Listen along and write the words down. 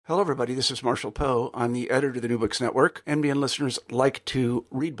Hello, everybody. This is Marshall Poe. I'm the editor of the New Books Network. NBN listeners like to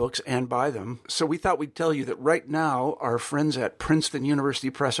read books and buy them. So we thought we'd tell you that right now, our friends at Princeton University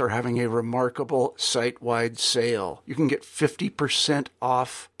Press are having a remarkable site-wide sale. You can get 50%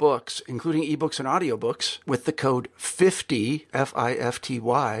 off books, including ebooks and audiobooks, with the code 50,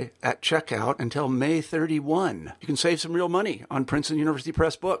 F-I-F-T-Y, at checkout until May 31. You can save some real money on Princeton University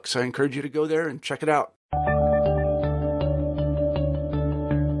Press books. I encourage you to go there and check it out.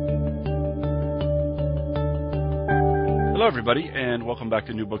 Hello, everybody, and welcome back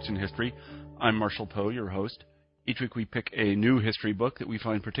to New Books in History. I'm Marshall Poe, your host. Each week we pick a new history book that we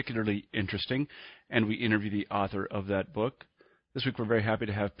find particularly interesting, and we interview the author of that book. This week we're very happy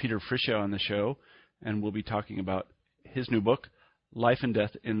to have Peter Frischia on the show, and we'll be talking about his new book, Life and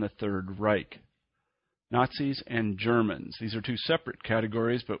Death in the Third Reich. Nazis and Germans. These are two separate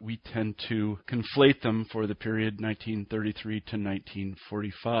categories, but we tend to conflate them for the period 1933 to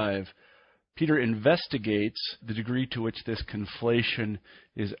 1945. Peter investigates the degree to which this conflation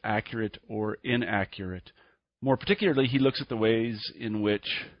is accurate or inaccurate. More particularly, he looks at the ways in which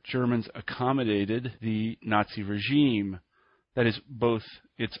Germans accommodated the Nazi regime, that is, both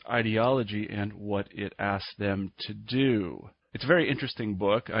its ideology and what it asked them to do. It's a very interesting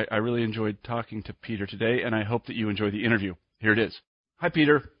book. I really enjoyed talking to Peter today, and I hope that you enjoy the interview. Here it is. Hi,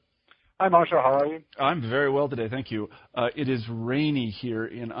 Peter. Hi, Marshall. How are you? I'm very well today, thank you. It is rainy here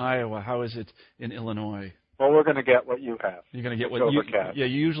in Iowa. How is it in Illinois? Well, we're going to get what you have. You're going to get what you... Yeah, you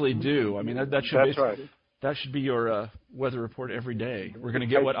usually do. I mean, that should That's right. That should be your weather report every day. We're going to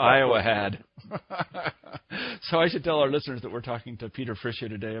get what Iowa had. So I should tell our listeners that we're talking to Peter Frischia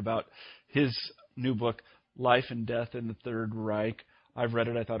today about his new book, Life and Death in the Third Reich. I've read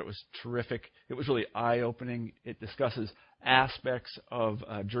it. I thought it was terrific. It was really eye-opening. It discusses aspects of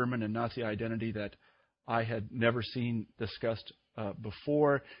German and Nazi identity that I had never seen discussed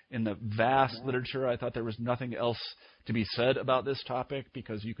before. In the vast literature, I thought there was nothing else to be said about this topic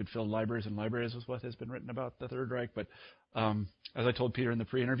because you could fill libraries and libraries with what has been written about the Third Reich. But as I told Peter in the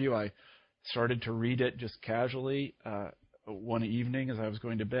pre-interview, I started to read it just casually one evening as I was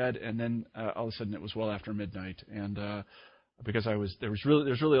going to bed, and then all of a sudden it was well after midnight. And because there's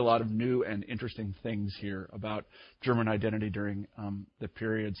really a lot of new and interesting things here about German identity during the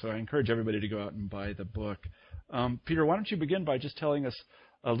period. So I encourage everybody to go out and buy the book. Peter, why don't you begin by just telling us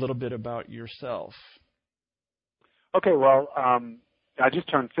a little bit about yourself? Okay, well, I just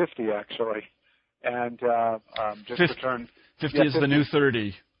turned 50, actually, and just 50, returned... 50 is the new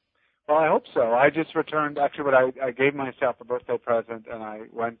 30. Well, I hope so. I just returned, actually, what I gave myself a birthday present, and I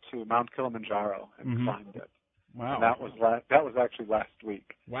went to Mount Kilimanjaro and climbed it. Wow. And that was actually last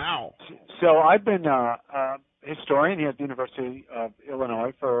week. Wow. So I've been a historian here at the University of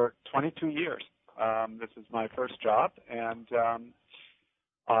Illinois for 22 years. This is my first job, and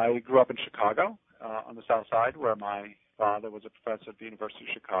I grew up in Chicago on the South Side, where my father was a professor at the University of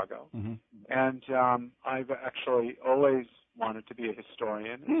Chicago. And I've actually always wanted to be a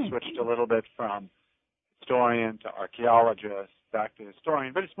historian and switched a little bit from historian to archaeologist, back to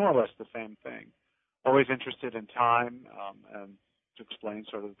historian, but it's more or less the same thing. Always interested in time and to explain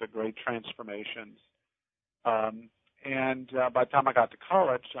sort of the great transformations. And by the time I got to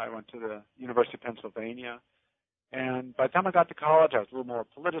college, I went to the University of Pennsylvania. And by the time I got to college, I was a little more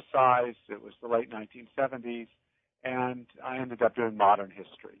politicized. It was the late 1970s, and I ended up doing modern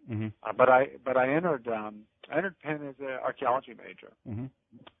history. But I entered Penn as an archaeology major,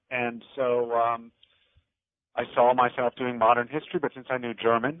 and so I saw myself doing modern history. But since I knew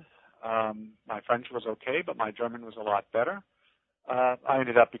German, my French was okay, but my German was a lot better. I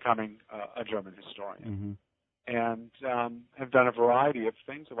ended up becoming a German historian, and have done a variety of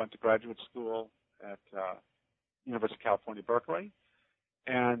things. I went to graduate school at University of California, Berkeley,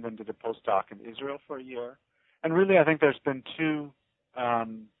 and then did a postdoc in Israel for a year. And really, I think there's been two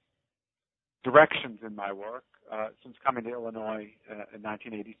directions in my work since coming to Illinois in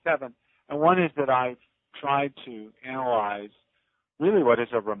 1987. And one is that I've tried to analyze really what is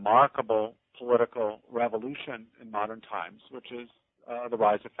a remarkable political revolution in modern times, which is the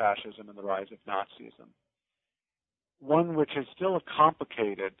rise of fascism and the rise of Nazism. One which is still a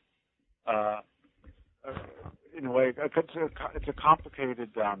complicated, in a way, it's a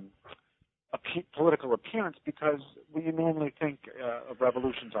complicated political appearance because we normally think of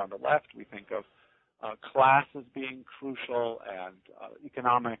revolutions on the left. We think of class as being crucial and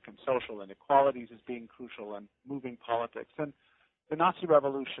economic and social inequalities as being crucial and moving politics. And the Nazi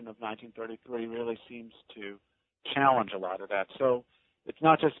Revolution of 1933 really seems to challenge a lot of that. So it's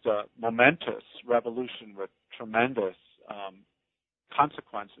not just a momentous revolution with tremendous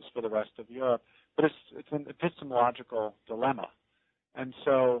consequences for the rest of Europe, but it's an epistemological dilemma. And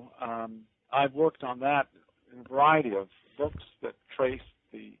so I've worked on that in a variety of books that trace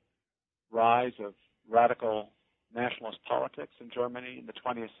the rise of radical nationalist politics in Germany in the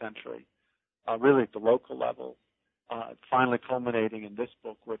 20th century, really at the local level, finally culminating in this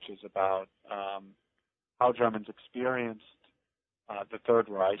book, which is about how Germans experienced the Third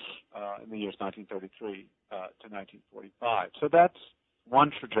Reich in the years 1933 to 1945. So that's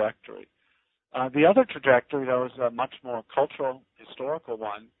one trajectory. The other trajectory, though, is a much more cultural, historical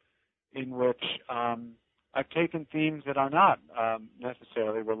one, in which I've taken themes that are not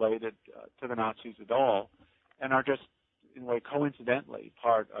necessarily related to the Nazis at all, and are just, in a way, coincidentally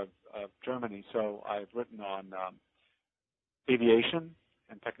part of Germany. So I've written on aviation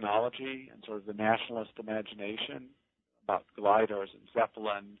and technology and sort of the nationalist imagination about gliders and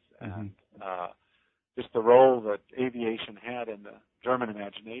zeppelins and just the role that aviation had in the German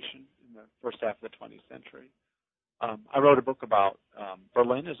imagination in the first half of the 20th century. I wrote a book about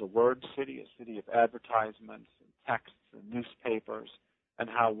Berlin as a word city, a city of advertisements and texts and newspapers, and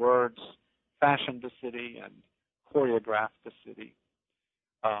how words fashioned the city and choreographed the city.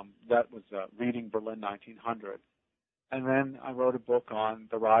 That was Reading Berlin 1900. And then I wrote a book on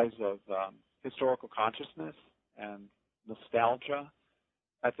the rise of historical consciousness and nostalgia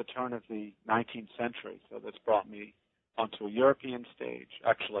at the turn of the 19th century. So this brought me onto a European stage,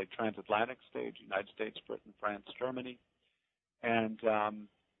 actually transatlantic stage, United States, Britain, France, Germany, and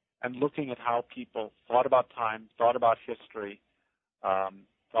looking at how people thought about time, thought about history,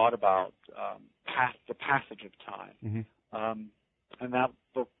 thought about the passage of time. And that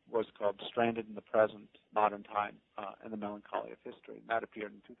book was called Stranded in the Present, Modern Time and the Melancholy of History. And that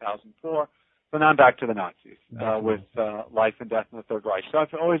appeared in 2004. So now I'm back to the Nazis with Life and Death in the Third Reich. So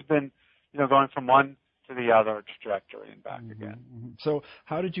I've always been, going from one to the other trajectory and back again. So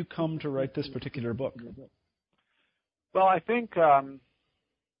how did you come to write this particular book? Well, I think that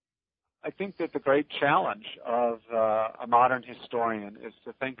the great challenge of a modern historian is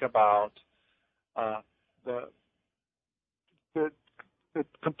to think about the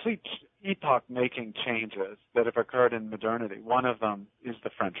complete epoch-making changes that have occurred in modernity. One of them is the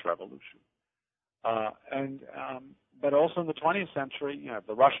French Revolution. But also in the 20th century, you have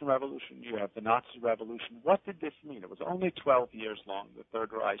the Russian Revolution, you have the Nazi Revolution. What did this mean? It was only 12 years long, the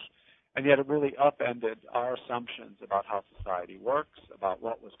Third Reich, and yet it really upended our assumptions about how society works, about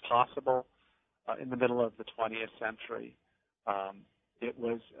what was possible in the middle of the 20th century. It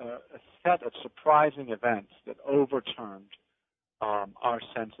was a set of surprising events that overturned our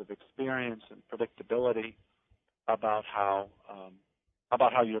sense of experience and predictability about how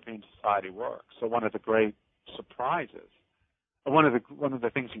European society works. So one of the great surprises, one of the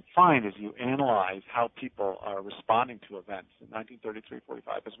things you find as you analyze how people are responding to events in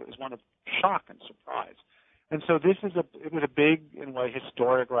 1933-45 is one of shock and surprise. And so it was a big, in a way,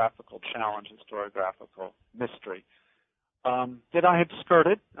 historiographical challenge, historiographical mystery that I had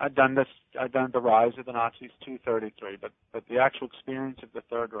skirted. I'd done the rise of the Nazis 233, but the actual experience of the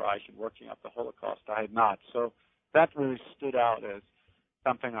Third Reich and working up the Holocaust, I had not. So that really stood out as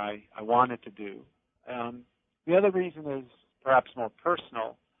something I wanted to do. The other reason is perhaps more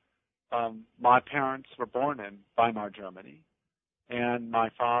personal. My parents were born in Weimar, Germany, and my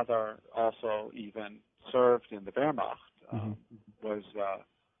father also even served in the Wehrmacht, was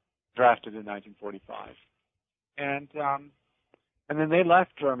drafted in 1945. And then they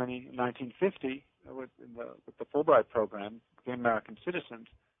left Germany in 1950 with the Fulbright program, became American citizens.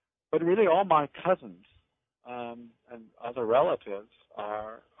 But really all my cousins and other relatives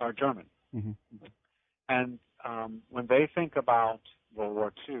are German. And when they think about World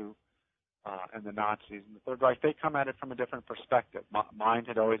War II and the Nazis and the Third Reich, they come at it from a different perspective. Mine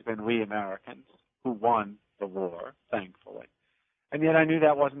had always been we Americans who won the war, thankfully. And yet I knew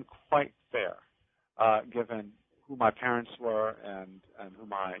that wasn't quite fair, given who my parents were and who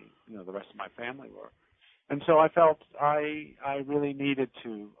the rest of my family were. And so I felt I really needed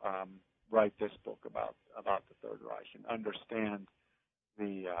to write this book about the Third Reich and understand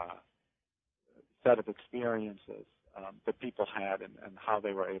the set of experiences that people had and how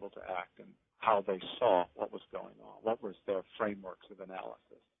they were able to act and how they saw what was going on, what was their frameworks of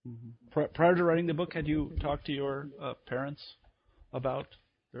analysis. Prior to writing the book, had you talked to your parents about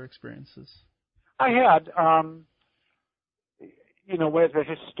their experiences? I had. As a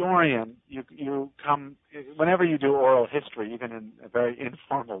historian, you come, whenever you do oral history, even in a very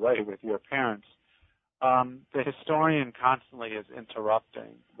informal way with your parents, the historian constantly is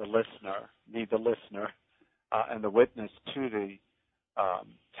interrupting the listener, and the witness to the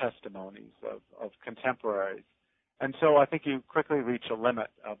testimonies of contemporaries. And so I think you quickly reach a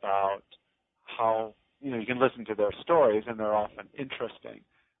limit about how you can listen to their stories, and they're often interesting.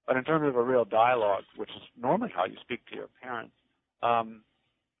 But in terms of a real dialogue, which is normally how you speak to your parents,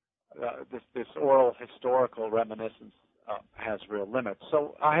 this oral historical reminiscence has real limits.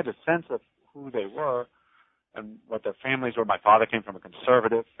 So I had a sense of who they were and what their families were. My father came from a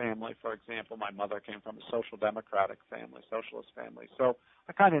conservative family, for example. My mother came from a social democratic family, socialist family. So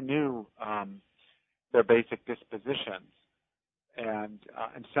I kind of knew their basic dispositions and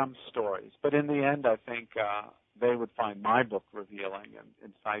some stories. But in the end, I think they would find my book revealing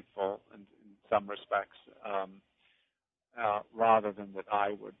and insightful in some respects, rather than that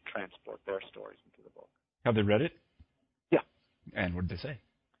I would transport their stories into the book. Have they read it? Yeah. And what did they say?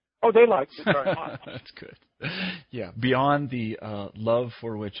 Oh, they liked it very much. That's good. Yeah, beyond the love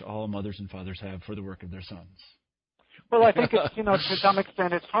for which all mothers and fathers have for the work of their sons. Well, I think it's, to some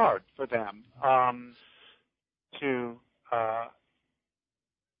extent it's hard for them to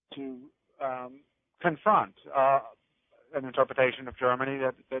confront an interpretation of Germany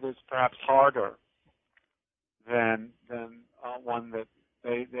that is perhaps harder than one that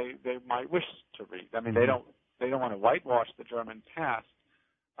they might wish to read. I mean, they don't want to whitewash the German past,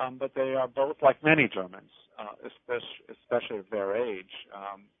 but they are both, like many Germans, especially of their age,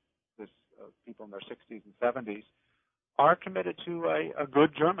 people in their 60s and 70s, are committed to a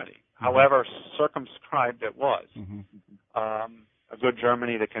good Germany, however circumscribed it was. A good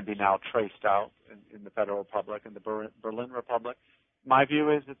Germany that can be now traced out in the Federal Republic and the Berlin Republic. My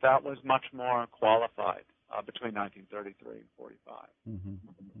view is that was much more qualified between 1933 and 45.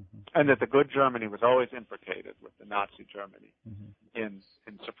 And that the good Germany was always implicated with the Nazi Germany in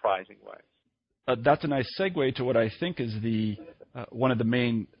surprising ways. That's a nice segue to what I think is the one of the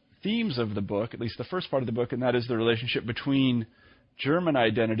main themes of the book, at least the first part of the book, and that is the relationship between German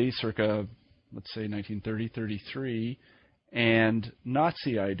identity circa, let's say, 1930-33, and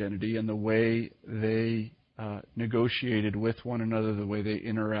Nazi identity and the way they negotiated with one another, the way they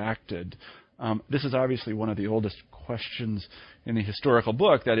interacted. This is obviously one of the oldest questions in the historical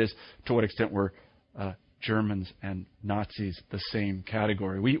book, that is, to what extent were Germans and Nazis the same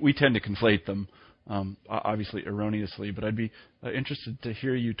category? We tend to conflate them, obviously erroneously, but I'd be interested to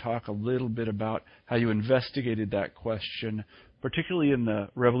hear you talk a little bit about how you investigated that question, particularly in the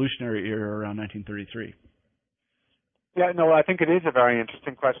revolutionary era around 1933. Yeah, no, I think it is a very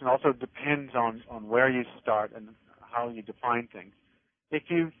interesting question. It also depends on where you start and how you define things. If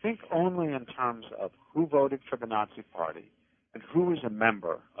you think only in terms of who voted for the Nazi Party and who was a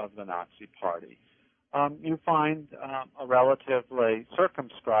member of the Nazi Party, you find a relatively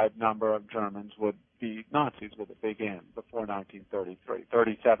circumscribed number of Germans would be Nazis with a big N before 1933.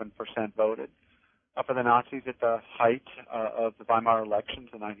 37% voted for the Nazis at the height of the Weimar elections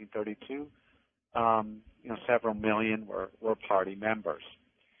in 1932. Several million were party members.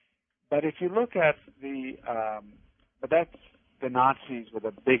 But if you look at but that's the Nazis with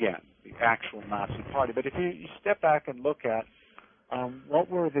a big N, the actual Nazi Party. But if you step back and look at what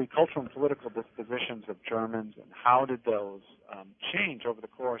were the cultural and political dispositions of Germans and how did those change over the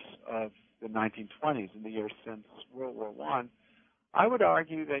course of the 1920s and the years since World War I would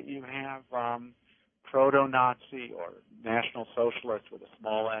argue that you have proto-Nazi or National Socialist with a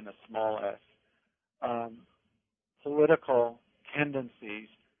small n, a small s, political tendencies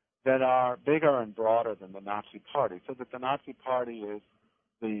that are bigger and broader than the Nazi Party, so that the Nazi Party is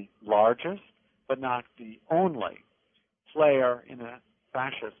the largest but not the only player in a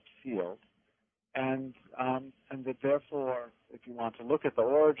fascist field, and that therefore, if you want to look at the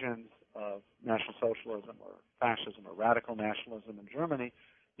origins of National Socialism or fascism or radical nationalism in Germany,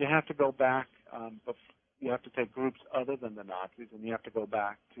 you have to go back, you have to take groups other than the Nazis, and you have to go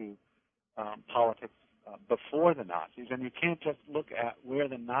back to politics before the Nazis, and you can't just look at where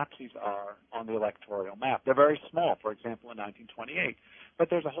the Nazis are on the electoral map. They're very small, for example, in 1928, but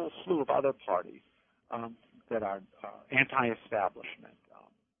there's a whole slew of other parties that are anti-establishment,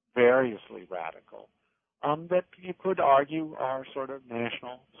 variously radical, that you could argue are sort of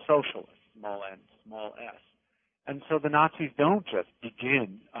national socialists, small n, small s. And so the Nazis don't just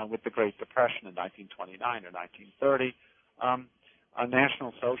begin with the Great Depression in 1929 or 1930.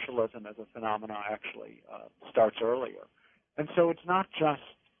 National socialism as a phenomenon actually starts earlier. And so it's not just,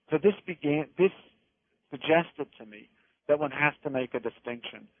 so this suggested to me that one has to make a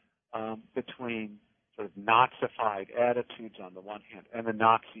distinction between sort of Nazified attitudes on the one hand and the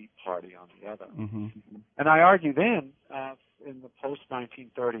Nazi Party on the other. And I argue then, in the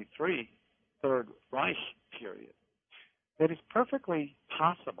post-1933 Third Reich period, that it's perfectly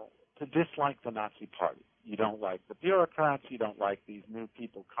possible to dislike the Nazi Party. You don't like the bureaucrats, you don't like these new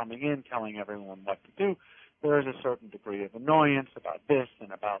people coming in telling everyone what to do. There is a certain degree of annoyance about this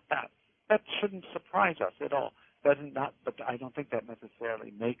and about that. that shouldn't surprise us at all. But I don't think that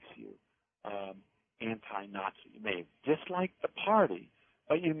necessarily makes you anti-Nazi. You may have disliked the party,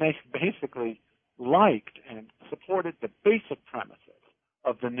 but you may have basically liked and supported the basic premises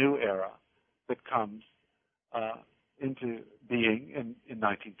of the new era that comes into being in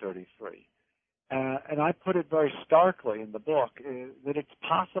 1933. And I put it very starkly in the book that it's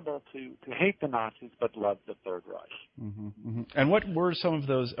possible to hate the Nazis but love the Third Reich. Mm-hmm, mm-hmm. And what were some of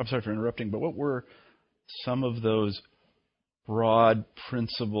those, I'm sorry for interrupting, but what were some of those broad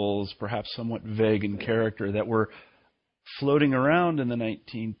principles, perhaps somewhat vague in character, that were floating around in the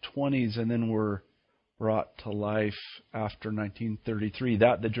 1920s and then were brought to life after 1933,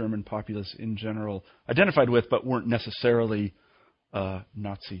 that the German populace in general identified with but weren't necessarily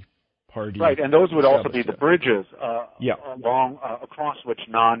Nazi party? Right, and those would also be the bridges across which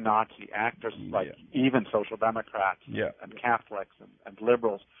non-Nazi actors, like even Social Democrats and Catholics and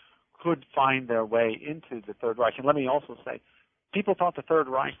liberals, could find their way into the Third Reich. And let me also say, people thought the Third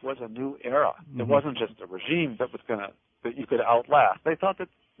Reich was a new era. Mm-hmm. It wasn't just a regime that you could outlast. They thought that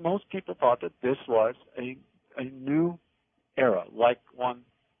most people thought that this was a new era, like one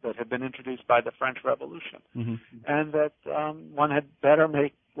that had been introduced by the French Revolution, mm-hmm. and that one had better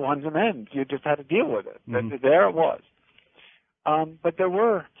make one's amends. You just had to deal with it. Mm-hmm. There it was. But there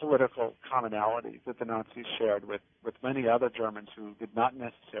were political commonalities that the Nazis shared with many other Germans who did not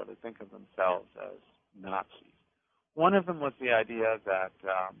necessarily think of themselves as Nazis. One of them was the idea that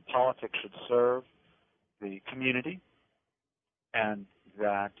politics should serve the community, and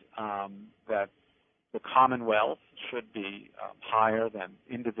that the Commonwealth should be higher than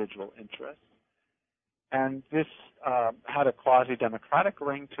individual interests. And this had a quasi-democratic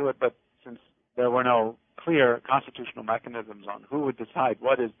ring to it, but since there were no clear constitutional mechanisms on who would decide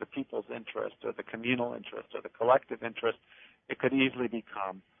what is the people's interest or the communal interest or the collective interest, it could easily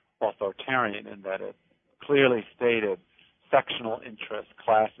become authoritarian in that it clearly stated sectional interests,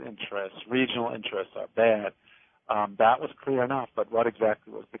 class interests, regional interests are bad. That was clear enough, but what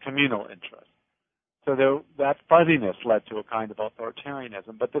exactly was the communal interest? So that fuzziness led to a kind of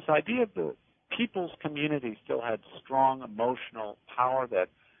authoritarianism. But this idea of the people's community still had strong emotional power, that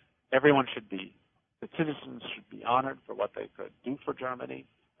everyone the citizens should be honored for what they could do for Germany,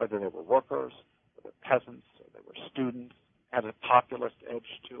 whether they were workers, or they were peasants, or they were students, had a populist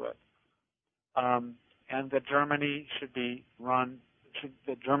edge to it. And that Germany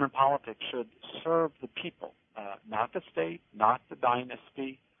that German politics should serve the people, not the state, not the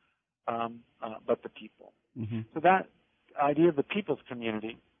dynasty, but the people. Mm-hmm. So that idea of the people's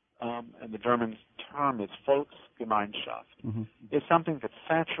community, and the German term is Volksgemeinschaft, mm-hmm. is something that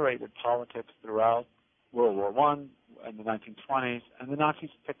saturated politics throughout World War I and the 1920s, and the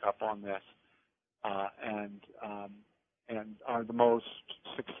Nazis pick up on this and are the most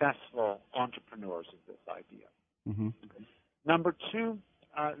successful entrepreneurs of this idea. Mm-hmm. Number two,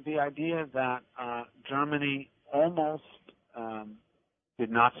 the idea that Germany almost did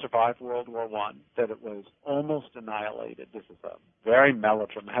not survive World War I, that it was almost annihilated. This is a very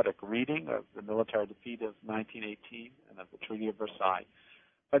melodramatic reading of the military defeat of 1918 and of the Treaty of Versailles.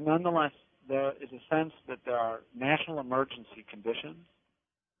 But nonetheless, there is a sense that there are national emergency conditions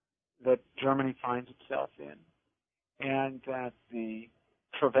that Germany finds itself in, and that the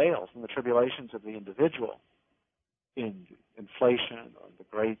travails and the tribulations of the individual in inflation or the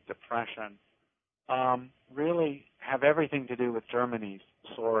Great Depression really have everything to do with Germany's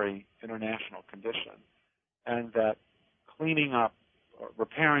sorry international condition, and that cleaning up or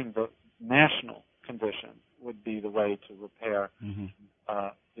repairing the national condition would be the way to repair mm-hmm.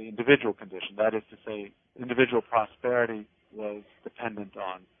 The individual condition. That is to say, individual prosperity was dependent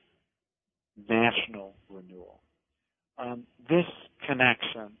on national renewal. This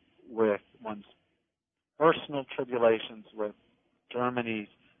connection with one's personal tribulations with Germany's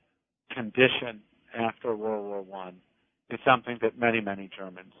condition after World War I is something that many, many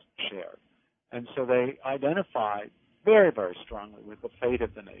Germans shared. And so they identified very, very strongly with the fate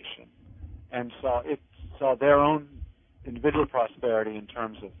of the nation and saw their own individual prosperity in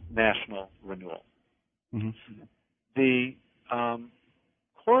terms of national renewal. Mm-hmm. The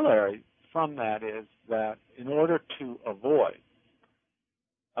corollary from that is that in order to avoid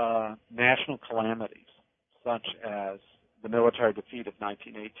national calamities such as the military defeat of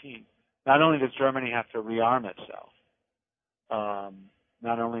 1918, not only does Germany have to rearm itself,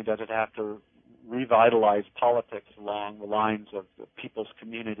 not only does it have to revitalize politics along the lines of the people's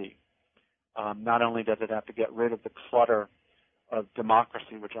community, not only does it have to get rid of the clutter of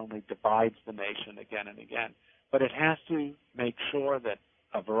democracy which only divides the nation again and again, but it has to make sure that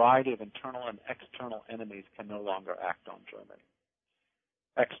a variety of internal and external enemies can no longer act on Germany.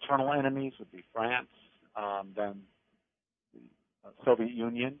 external enemies would be France, then the Soviet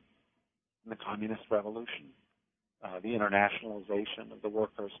Union, and the Communist Revolution, the internationalization of the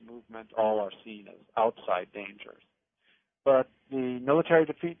workers' movement, all are seen as outside dangers. But the military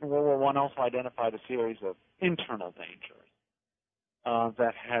defeat in World War I also identified a series of internal dangers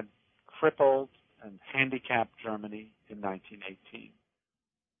that had crippled and handicapped Germany in 1918.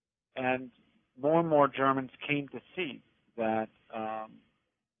 And more Germans came to see that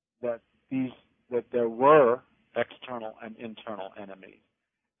that there were external and internal enemies,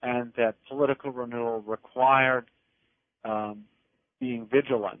 and that political renewal required being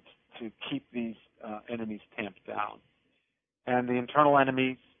vigilant to keep these enemies tamped down. And the internal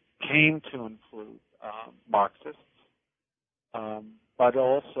enemies came to include Marxists, but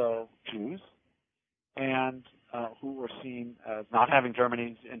also Jews, and who were seen as not having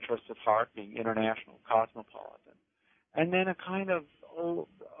Germany's interests at heart, being international, cosmopolitan. And then a kind of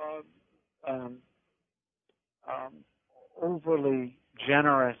overly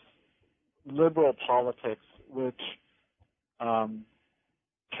generous liberal politics, which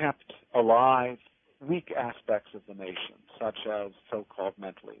kept alive weak aspects of the nation, such as so-called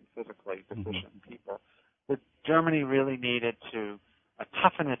mentally and physically deficient people, that Germany really needed to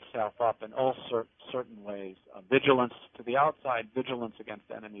toughen itself up in all certain ways, vigilance to the outside, vigilance against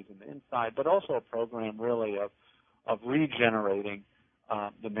enemies in the inside, but also a program really of regenerating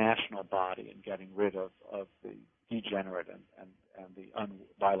the national body and getting rid of the degenerate and the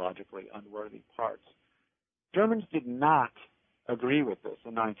biologically unworthy parts. Germans did not agree with this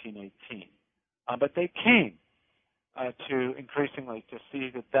in 1918, but they came to increasingly to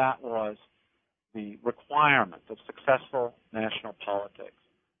see that was the requirement of successful national politics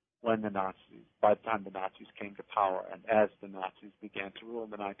when by the time the Nazis came to power and as the Nazis began to rule in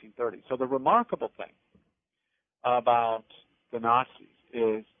the 1930s. So the remarkable thing about the Nazis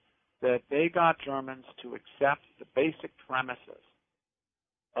is that they got Germans to accept the basic premises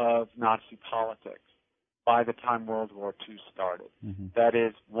of Nazi politics by the time World War II started. Mm-hmm. That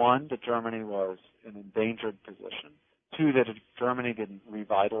is, one, that Germany was in an endangered position. Two, that if Germany didn't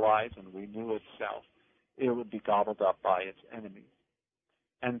revitalize and renew itself, it would be gobbled up by its enemies.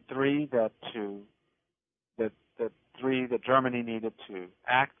 And three, that Germany needed to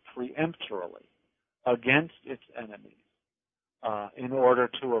act preemptorily against its enemies in order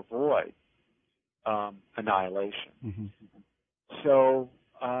to avoid annihilation. Mm-hmm. So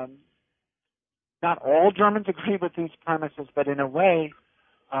not all Germans agree with these premises, but in a way,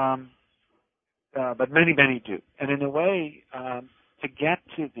 but many do. And in a way, to get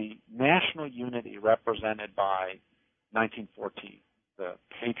to the national unity represented by 1914, the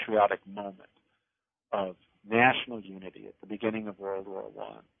patriotic moment of national unity at the beginning of World War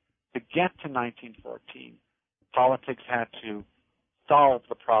I, to get to 1914, politics had to solve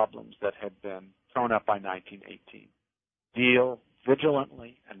the problems that had been thrown up by 1918, deal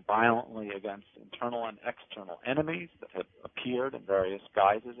vigilantly and violently against internal and external enemies that had appeared in various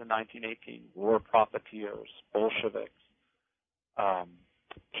guises in 1918, war profiteers, Bolsheviks,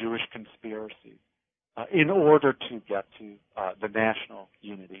 Jewish conspiracy, in order to get to the national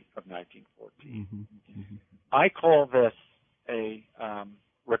unity of 1914. Mm-hmm. Mm-hmm. I call this a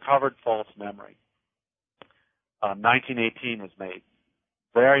recovered false memory. 1918 is made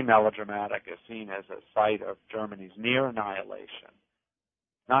very melodramatic, is seen as a site of Germany's near annihilation.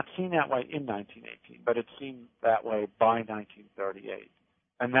 Not seen that way in 1918, but it's seen that way by 1938.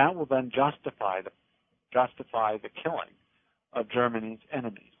 And that will then justify the killing of Germany's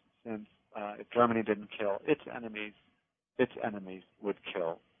enemies, since if Germany didn't kill its enemies would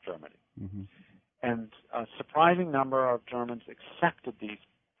kill Germany. Mm-hmm. And a surprising number of Germans accepted these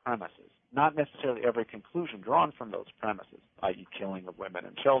premises. Not necessarily every conclusion drawn from those premises, i.e. killing of women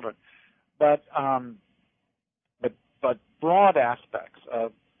and children, but broad aspects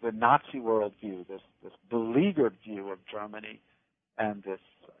of the Nazi worldview, this beleaguered view of Germany and this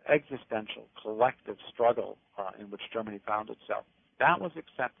existential collective struggle in which Germany found itself, that was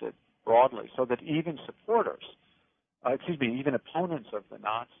accepted broadly, so that even even opponents of the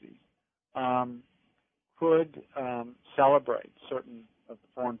Nazis could celebrate certain of the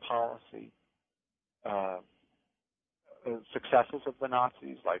foreign policy successes of the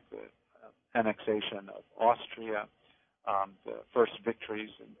Nazis, like the annexation of Austria, the first victories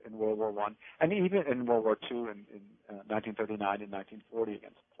in World War I, and even in World War II in 1939 and 1940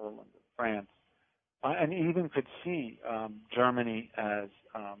 against Poland and France, and even could see Germany as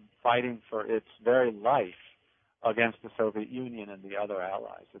fighting for its very life against the Soviet Union and the other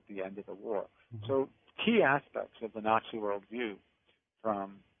allies at the end of the war. Mm-hmm. So key aspects of the Nazi worldview,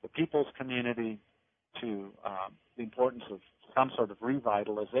 from the people's community to the importance of some sort of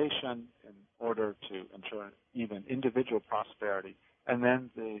revitalization in order to ensure even individual prosperity. And then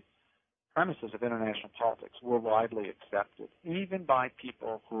the premises of international politics were widely accepted, even by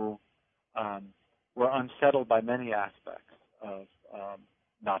people who were unsettled by many aspects of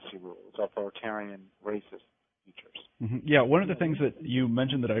Nazi rules, authoritarian, racist features. Mm-hmm. Yeah, one of the things that you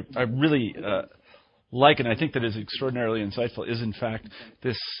mentioned that I really like, and I think that is extraordinarily insightful, is in fact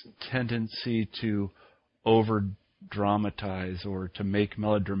this tendency to over-dramatize or to make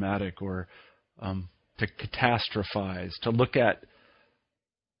melodramatic or to catastrophize, to look at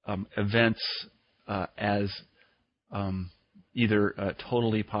events as either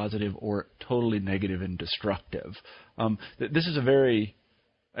totally positive or totally negative and destructive. This is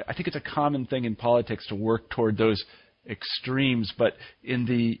I think it's a common thing in politics to work toward those extremes, but in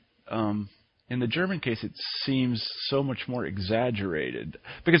the German case, it seems so much more exaggerated.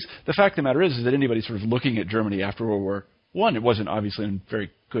 Because the fact of the matter is that anybody sort of looking at Germany after World War I, it wasn't obviously in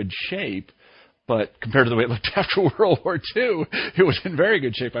very good shape, but compared to the way it looked after World War II, it was in very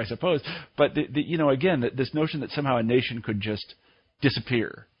good shape, I suppose. But again, this notion that somehow a nation could just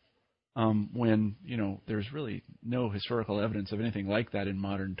disappear, when there's really no historical evidence of anything like that in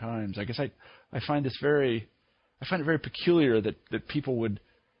modern times. I guess I find it very peculiar that people would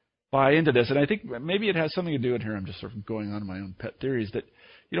buy into this, and I think maybe it has something to do. And here I'm just sort of going on my own pet theories that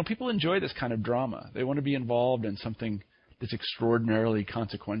people enjoy this kind of drama. They want to be involved in something that's extraordinarily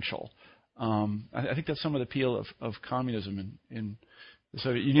consequential. I think that's some of the appeal of communism in the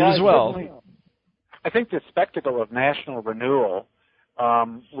Soviet Union as well. Certainly. I think the spectacle of national renewal,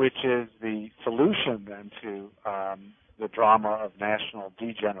 which is the solution then to the drama of national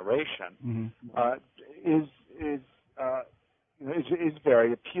degeneration, is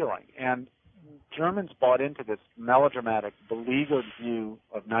very appealing. And Germans bought into this melodramatic, beleaguered view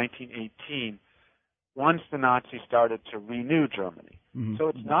of 1918 once the Nazis started to renew Germany. Mm-hmm. So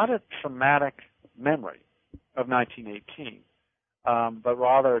it's not a traumatic memory of 1918, but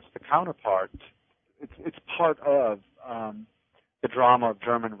rather it's the counterpart. It's part of the drama of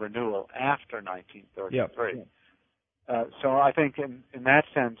German renewal after 1933. Yep. So I think in that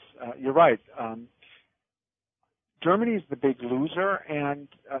sense, you're right. Germany is the big loser, and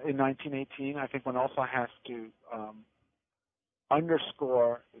in 1918, I think one also has to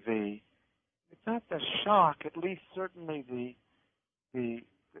underscore it's not the shock, at least certainly the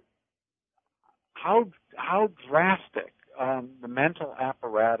how drastic the mental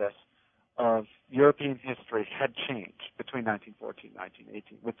apparatus of European history had changed between 1914 and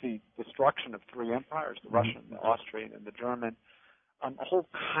 1918 with the destruction of three empires, the Russian, the Austrian, and the German. A whole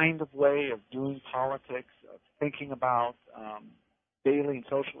kind of way of doing politics, of thinking about daily and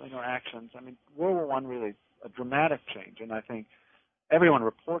social interactions. I mean, World War I really a dramatic change, and I think everyone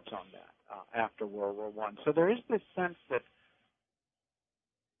reports on that after World War I. So there is this sense that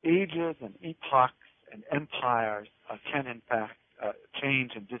ages and epochs and empires can, in fact,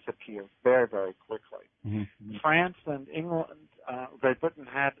 change and disappear very, very quickly. Mm-hmm. France and England, Great Britain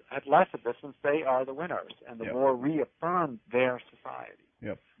had less of this since they are the winners, and the war reaffirmed their society.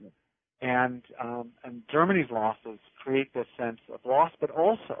 Yep. And Germany's losses create this sense of loss, but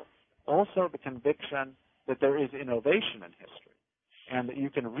also the conviction that there is innovation in history, and that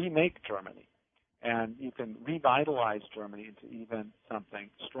you can remake Germany, and you can revitalize Germany into even something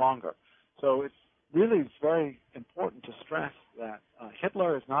stronger. So it's really very important to stress that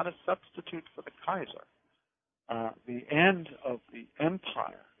Hitler is not a substitute for the Kaiser. The end of the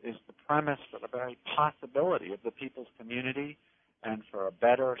empire is the premise for the very possibility of the people's community and for a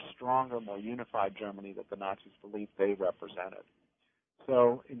better, stronger, more unified Germany that the Nazis believed they represented.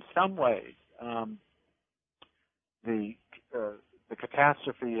 So in some ways, the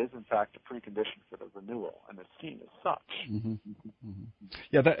catastrophe is, in fact, a precondition for the renewal, and it's seen as such. Mm-hmm. Mm-hmm.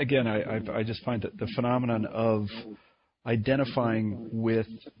 Yeah, that, again, I just find that the phenomenon of identifying with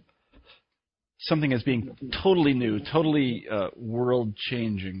something as being totally new, totally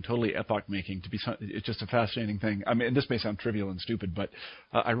world-changing, totally epoch-making, it's just a fascinating thing. I mean, and this may sound trivial and stupid, but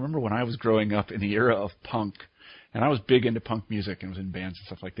I remember when I was growing up in the era of punk, and I was big into punk music and was in bands and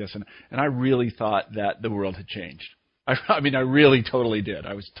stuff like this, and I really thought that the world had changed. I mean, I really totally did.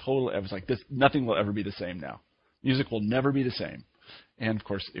 I was like, nothing will ever be the same now. Music will never be the same. And, of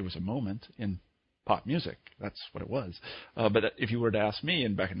course, it was a moment in pop music. That's what it was. But if you were to ask me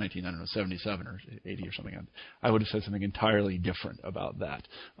back in 1977 or 80 or something, I would have said something entirely different about that.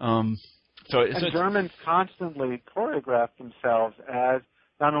 So Germans constantly choreographed themselves as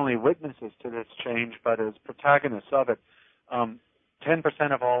not only witnesses to this change, but as protagonists of it. 10%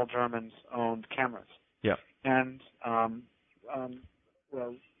 of all Germans owned cameras. Yeah. And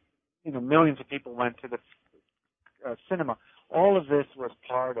millions of people went to the cinema. all of this was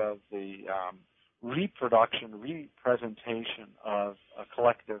part of the reproduction, representation of a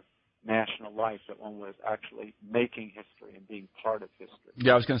collective national life, that one was actually making history and being part of history.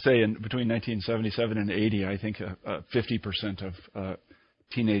 Yeah, I was going to say, between 1977 and 80, I think 50% of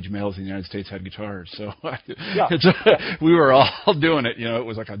teenage males in the United States had guitars. So we were all doing it. It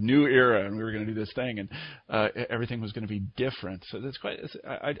was like a new era, and we were going to do this thing, and everything was going to be different. So that's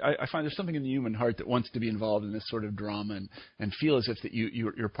I find there's something in the human heart that wants to be involved in this sort of drama and feel as if that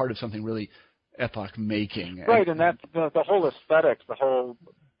you're part of something really epoch-making. Right, and that's the whole aesthetics, the whole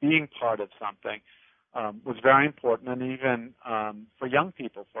being part of something was very important, and even for young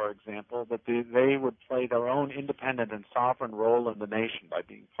people, for example, that they would play their own independent and sovereign role in the nation by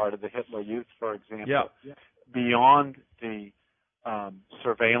being part of the Hitler Youth, for example, beyond the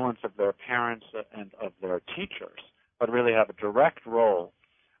surveillance of their parents and of their teachers, but really have a direct role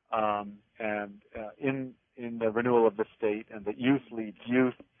in the renewal of the state, and that youth leads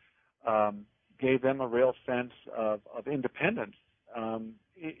youth gave them a real sense of independence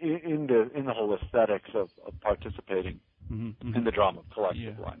in the whole aesthetics of participating in the drama of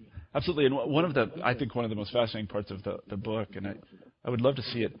collective life. Absolutely, and I think one of the most fascinating parts of the book, and I would love to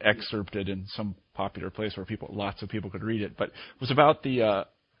see it excerpted in some popular place where lots of people could read it, but was about the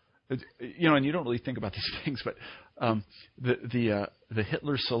and you don't really think about these things, but the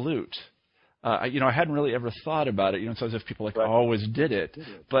Hitler salute. I hadn't really ever thought about it. It's as if people always did it,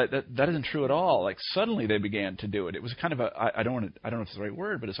 but that isn't true at all. Like suddenly they began to do it. It was kind of I don't know if it's the right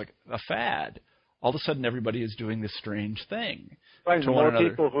word, but it's like a fad. All of a sudden everybody is doing this strange thing. Right. The more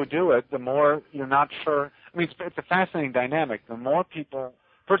people who do it, the more you're not sure. I mean, it's a fascinating dynamic. The more people,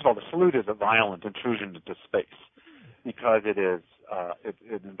 first of all, the salute is a violent intrusion into space because it is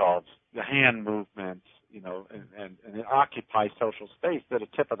it involves the hand movements. And it occupies social space that a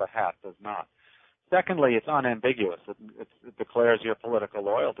tip of the hat does not. Secondly, it's unambiguous. It declares your political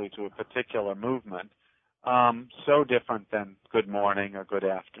loyalty to a particular movement, so different than good morning or good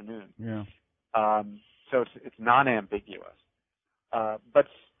afternoon. Yeah. So it's non-ambiguous.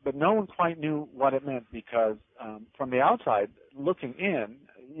 But no one quite knew what it meant because from the outside, looking in,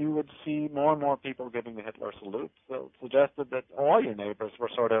 you would see more and more people giving the Hitler salute. So it suggested that all your neighbors were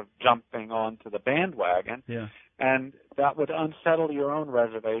sort of jumping onto the bandwagon, and that would unsettle your own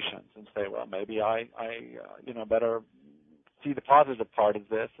reservations and say, well, maybe I better see the positive part of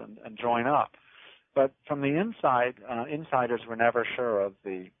this and join up. But from the inside, insiders were never sure of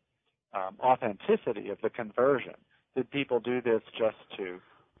the authenticity of the conversion. Did people do this just to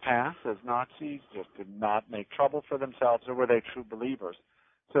pass as Nazis, just to not make trouble for themselves, or were they true believers?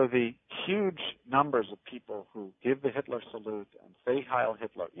 So the huge numbers of people who give the Hitler salute and say Heil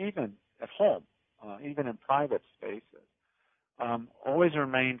Hitler, even at home, even in private spaces, always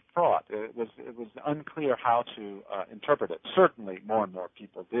remained fraught. It was unclear how to interpret it. Certainly, more and more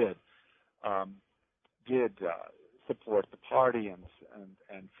people did support the party and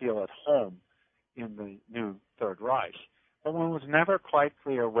feel at home in the new Third Reich. But one was never quite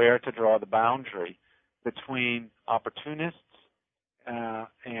clear where to draw the boundary between opportunists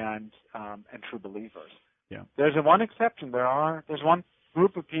and true believers. Yeah. There's one exception. There's one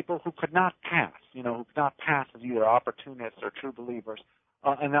group of people who could not pass, who could not pass as either opportunists or true believers,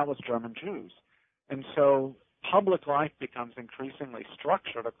 and that was German Jews. And so public life becomes increasingly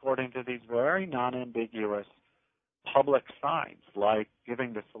structured according to these very non-ambiguous public signs, like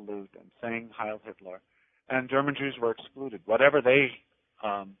giving the salute and saying Heil Hitler. And German Jews were excluded. Whatever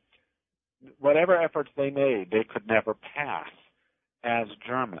efforts they made, they could never pass as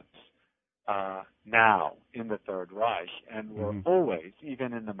Germans now in the Third Reich, and were always,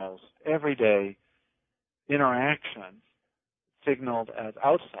 even in the most everyday interactions, signaled as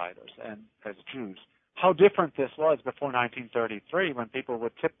outsiders and as Jews. How different this was before 1933, when people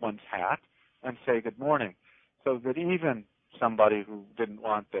would tip one's hat and say good morning, so that even somebody who didn't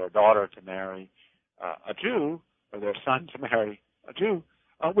want their daughter to marry a Jew or their son to marry a Jew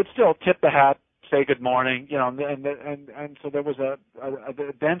would still tip the hat, say good morning, and so there was a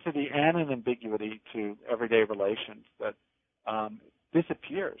density and an ambiguity to everyday relations that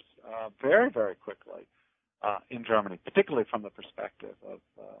disappears very, very quickly in Germany, particularly from the perspective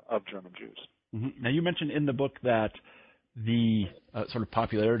of German Jews. Mm-hmm. Now, you mentioned in the book that the sort of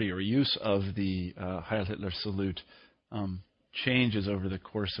popularity or use of the Heil Hitler salute changes over the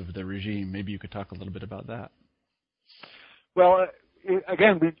course of the regime. Maybe you could talk a little bit about that. Well,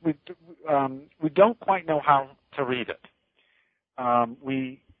 again, we don't quite know how to read it.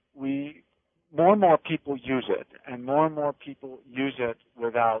 We more and more people use it, and more people use it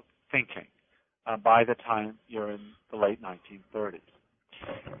without thinking by the time you're in the late 1930s.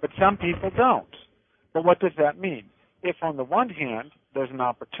 But some people don't. But what does that mean? if on the one hand there's an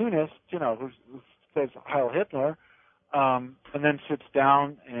opportunist, who says Heil Hitler, and then sits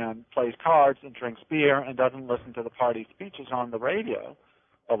down and plays cards and drinks beer and doesn't listen to the party speeches on the radio,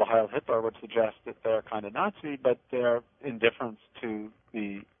 well, the Heil Hitler would suggest that they're kind of Nazi, but their indifference to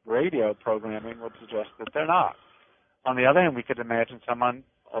the radio programming would suggest that they're not. On the other hand, we could imagine someone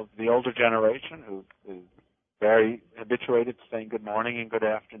of the older generation who is very habituated to saying good morning and good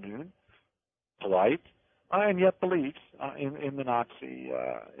afternoon, polite, and yet believes in the Nazi,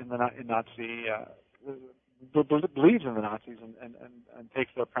 believes in the Nazis and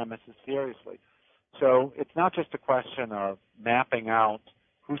takes their premises seriously. So it's not just a question of mapping out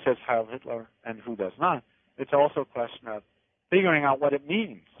who says Heil Hitler and who does not. It's also a question of figuring out what it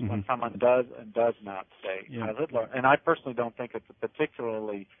means when someone does and does not say Heil Hitler. And I personally don't think it's a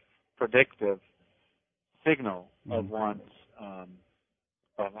particularly predictive signal of one's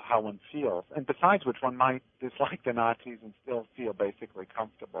of how one feels. And besides which, one might dislike the Nazis and still feel basically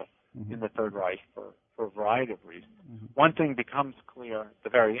comfortable in the Third Reich for a variety of reasons. One thing becomes clear at the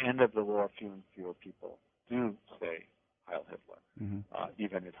very end of the war: fewer and fewer people do say Heil Hitler,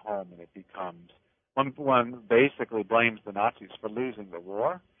 even at home, and it becomes one basically blames the Nazis for losing the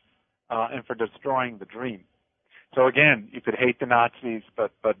war and for destroying the dream. So again, you could hate the Nazis,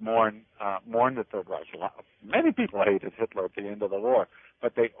 but mourn the Third Reich. Many people hated Hitler at the end of the war,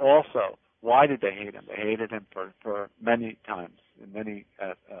 but they also, why did they hate him? They hated him for many times, in many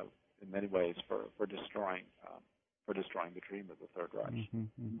ways, for destroying the dream of the Third Reich.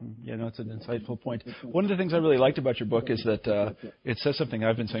 Yeah, no, it's an insightful point. One of the things I really liked about your book is that it says something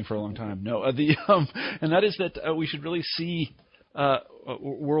I've been saying for a long time. And that is that we should really see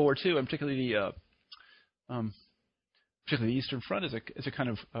World War II, and particularly the Eastern Front, as a kind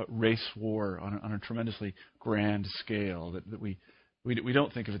of race war on a tremendously grand scale. That we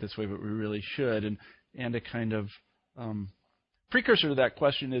don't think of it this way, but we really should. And a kind of precursor to that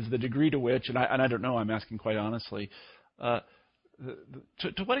question is the degree to which, and I don't know, I'm asking quite honestly, to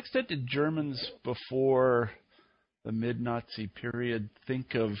what extent did Germans before the mid-Nazi period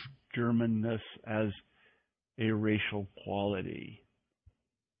think of Germanness as a racial quality?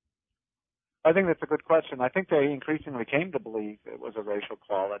 I think that's a good question. I think they increasingly came to believe it was a racial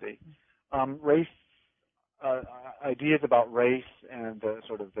quality. Ideas about race and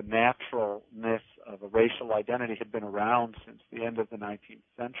sort of the naturalness of a racial identity had been around since the end of the 19th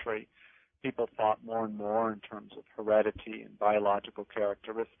century. People thought more and more in terms of heredity and biological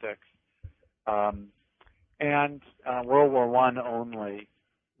characteristics. And World War I only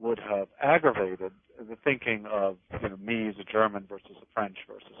would have aggravated the thinking of me as a German versus a French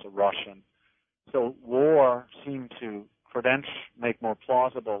versus a Russian. So war seemed to make more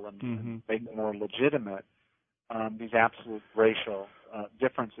plausible and make more legitimate these absolute racial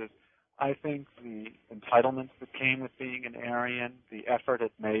differences. I think the entitlements that came with being an Aryan, the effort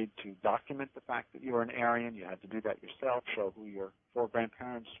it made to document the fact that you were an Aryan, you had to do that yourself, show who your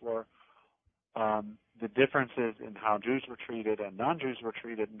foregrandparents were, the differences in how Jews were treated and non-Jews were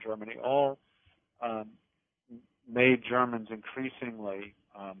treated in Germany, all made Germans increasingly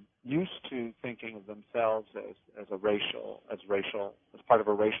used to thinking of themselves as part of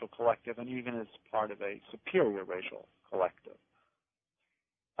a racial collective, and even as part of a superior racial collective.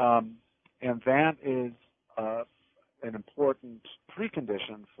 And that is an important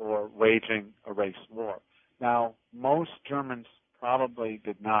precondition for waging a race war. Now, most Germans probably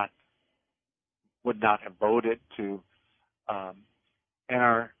would not have voted to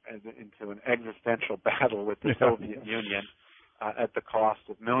enter into an existential battle with the Soviet Union at the cost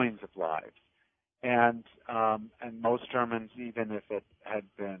of millions of lives. And most Germans, even if it had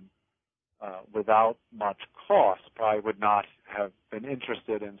been without much cost, probably would not have been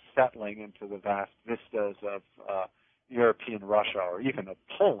interested in settling into the vast vistas of European Russia, or even of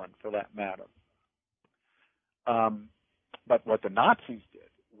Poland for that matter. But what the Nazis did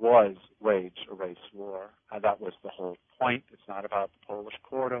was wage a race war. That was the whole point. It's not about the Polish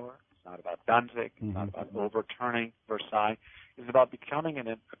corridor. It's not about Danzig. It's not about overturning Versailles. It's about becoming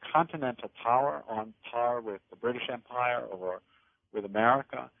a continental power on par with the British Empire or with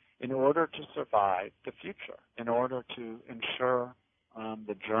America in order to survive the future, in order to ensure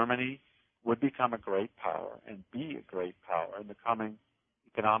that Germany would become a great power and be a great power in the coming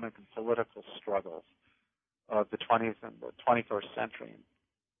economic and political struggles of the 20th and the 21st century.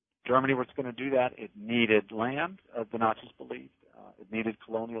 Germany was going to do that. It needed land, the Nazis believed. It needed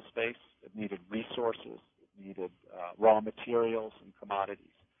colonial space. It needed resources. It needed raw materials and commodities.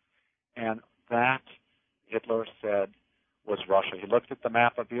 And that, Hitler said, was Russia. He looked at the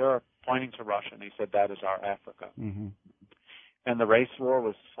map of Europe pointing to Russia, and he said, that is our Africa. And the race war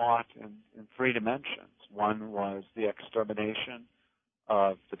was fought in three dimensions. One was the extermination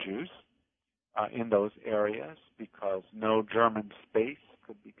of the Jews in those areas because no German space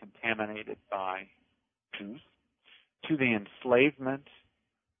could be contaminated by Jews. To the enslavement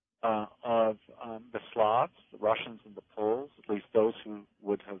of the Slavs, the Russians and the Poles, at least those who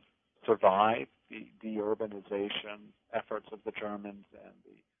would have survived the deurbanization efforts of the Germans and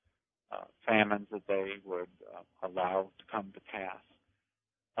the famines that they would allow to come to pass.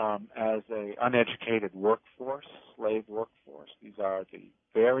 As an uneducated workforce, slave workforce, these are the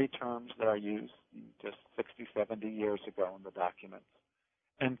very terms that are used just 60, 70 years ago in the documents.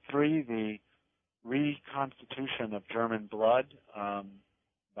 And three, the reconstitution of German blood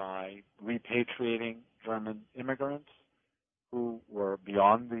by repatriating German immigrants who were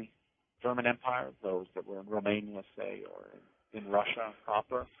beyond the German Empire, those that were in Romania, say, or in Russia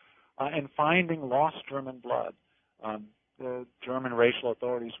proper, and finding lost German blood. The German racial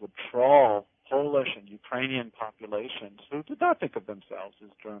authorities would trawl Polish and Ukrainian populations who did not think of themselves as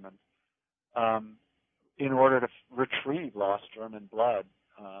German in order to retrieve lost German blood,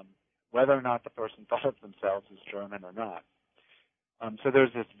 whether or not the person thought of themselves as German or not. So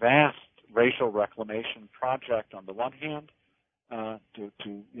there's this vast racial reclamation project on the one hand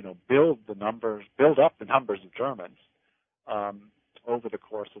to build up the numbers of Germans over the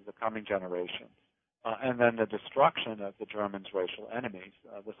course of the coming generations. And then the destruction of the Germans' racial enemies,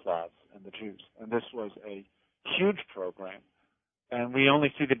 the Slavs and the Jews. And this was a huge program, and we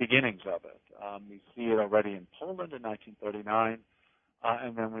only see the beginnings of it. We see it already in Poland in 1939,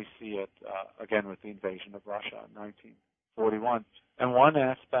 and then we see it again with the invasion of Russia in 1941. And one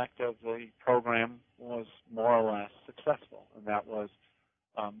aspect of the program was more or less successful, and that was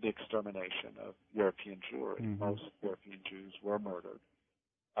the extermination of European Jewry. Mm-hmm. Most European Jews were murdered.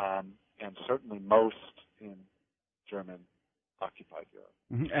 And certainly most in German-occupied Europe.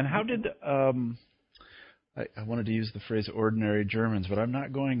 Mm-hmm. And how did, I wanted to use the phrase ordinary Germans, but I'm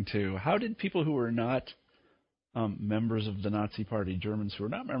not going to. How did people who were not members of the Nazi Party, Germans who were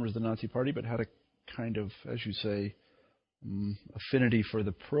not members of the Nazi Party but had a kind of, as you say, affinity for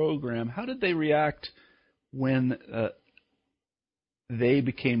the program, how did they react when they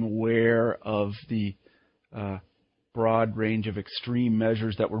became aware of the broad range of extreme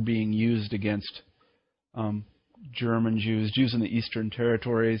measures that were being used against German Jews, Jews in the Eastern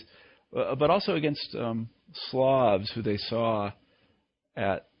Territories, but also against Slavs who they saw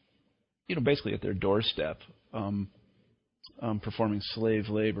at, basically at their doorstep, performing slave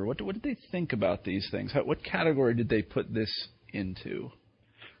labor? What did they think about these things? What category did they put this into?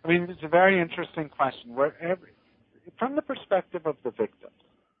 I mean, it's a very interesting question. From the perspective of the victims,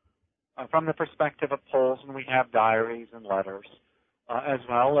 from the perspective of Poles, and we have diaries and letters, as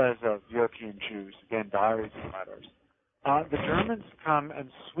well as of European Jews, again, diaries and letters, the Germans come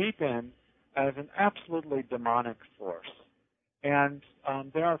and sweep in as an absolutely demonic force. And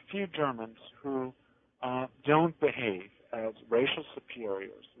there are few Germans who don't behave as racial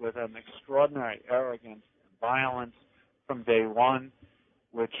superiors with an extraordinary arrogance and violence from day one,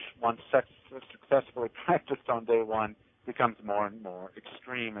 which once successfully practiced on day one becomes more and more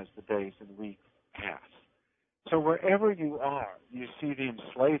extreme as the days and weeks pass. So wherever you are, you see the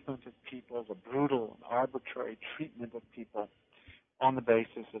enslavement of people, the brutal and arbitrary treatment of people on the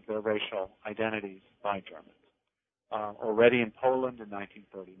basis of their racial identities by Germans. Already in Poland in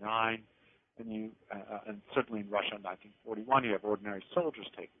 1939, and certainly in Russia in 1941, you have ordinary soldiers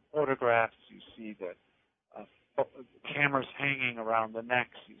taking photographs. You see the cameras hanging around the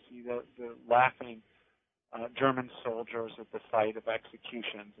necks. You see the laughing German soldiers at the site of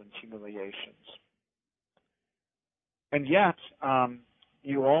executions and humiliations. And yet,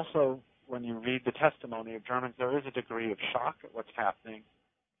 you also, when you read the testimony of Germans, there is a degree of shock at what's happening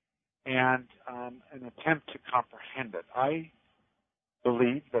and an attempt to comprehend it. I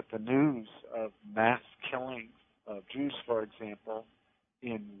believe that the news of mass killings of Jews, for example,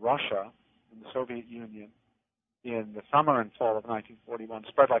 in Russia, in the Soviet Union, in the summer and fall of 1941,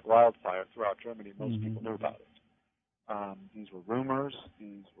 spread like wildfire throughout Germany. Most people knew about it. These were rumors.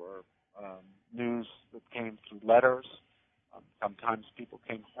 These were news that came through letters. Sometimes people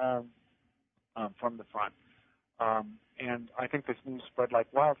came home from the front. And I think this news spread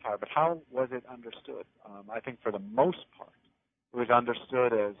like wildfire. But how was it understood? I think for the most part, it was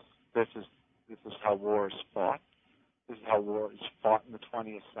understood as this is how war is fought. This is how war is fought in the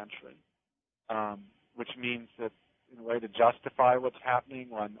 20th century. Which means that in a way to justify what's happening,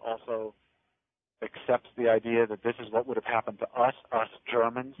 one also accepts the idea that this is what would have happened to us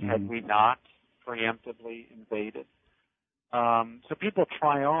Germans, had we not preemptively invaded. So people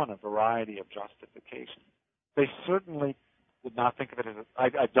try on a variety of justifications. They certainly did not think of it as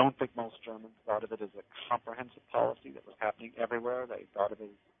I don't think most Germans thought of it as a comprehensive policy that was happening everywhere. They thought of it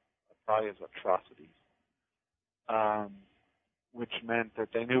probably as atrocities, which meant that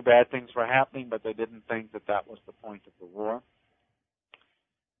they knew bad things were happening, but they didn't think that that was the point of the war.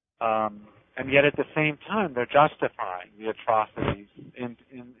 And yet at the same time, they're justifying the atrocities in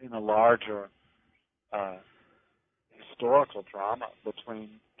a larger historical drama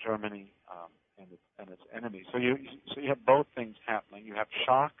between Germany and its enemies. So you have both things happening. You have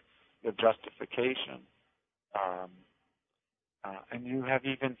shock, you have justification, and you have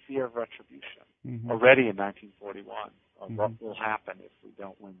even fear of retribution. Mm-hmm. Already in 1941, of what will happen if we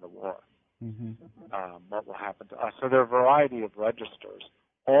don't win the war. Mm-hmm. What will happen to us? So there are a variety of registers,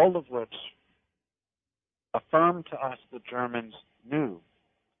 all of which affirm to us that Germans knew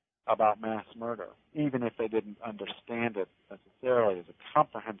about mass murder, even if they didn't understand it necessarily as a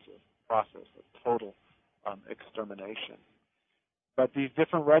comprehensive process of total extermination. But these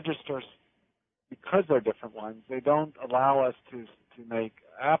different registers, because they're different ones, they don't allow us to make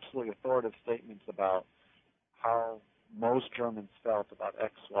absolutely authoritative statements about how most Germans felt about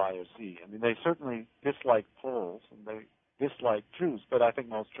X, Y, or Z. I mean, they certainly disliked Poles and they disliked Jews, but I think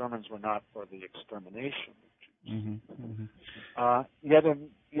most Germans were not for the extermination of Jews. Mm-hmm. Mm-hmm.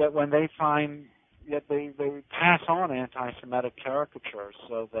 Yet when they find, they pass on anti-Semitic caricatures,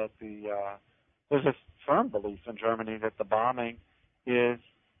 so that there's a firm belief in Germany that the bombing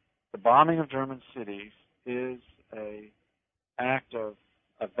of German cities is a act of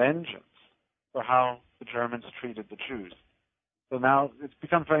vengeance for how the Germans treated the Jews. So now it's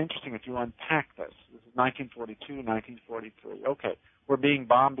become very interesting if you unpack this. This is 1942, 1943. Okay, we're being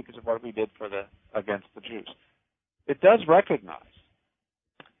bombed because of what we did against the Jews. It does recognize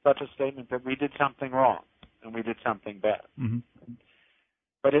such a statement that we did something wrong and we did something bad. Mm-hmm.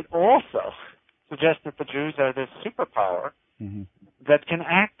 But it also suggests that the Jews are this superpower mm-hmm. that can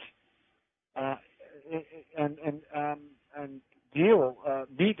act and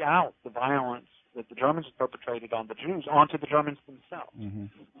beat out the violence that the Germans perpetrated on the Jews onto the Germans themselves. Mm-hmm.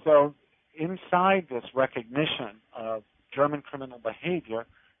 So inside this recognition of German criminal behavior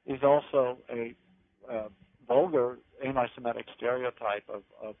is also a vulgar anti-Semitic stereotype of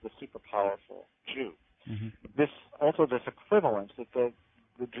the super powerful Jew. Mm-hmm. This equivalence that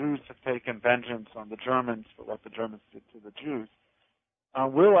the Jews have taken vengeance on the Germans for what the Germans did to the Jews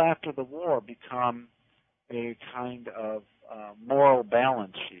will, after the war, become a kind of moral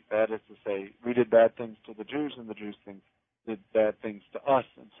balance sheet. That is to say, we did bad things to the Jews and the Jews did bad things to us,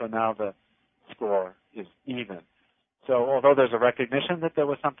 and so now the score is even. So although there's a recognition that there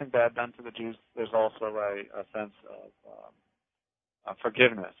was something bad done to the Jews, there's also a sense of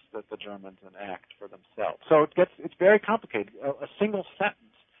forgiveness that the Germans enact for themselves. So it's very complicated. A single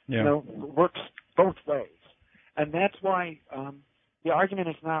sentence works both ways. And that's why the argument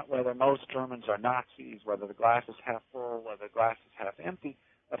is not whether most Germans are Nazis, whether the glass is half full, whether the glass is half empty,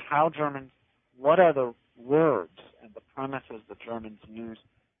 but what are the words and the premises that Germans use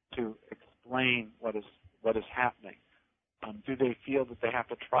to explain what is happening? Do they feel that they have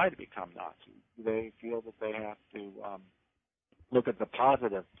to try to become Nazis? Do they feel that they have to look at the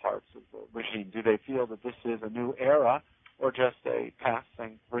positive parts of the regime? Do they feel that this is a new era or just a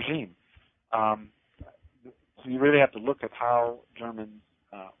passing regime? So you really have to look at how Germans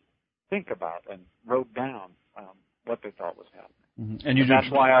think about and wrote down what they thought was happening. Mm-hmm. And that's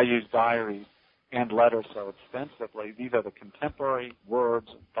why I use diaries and letters so extensively. These are the contemporary words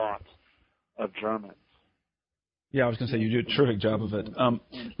and thoughts of Germans. Yeah, I was going to say you do a terrific job of it.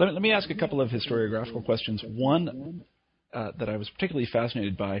 Let me ask a couple of historiographical questions. One that I was particularly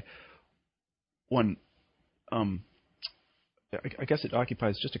fascinated by, I guess it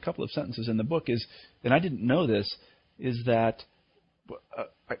occupies just a couple of sentences in the book, and I didn't know this, is that,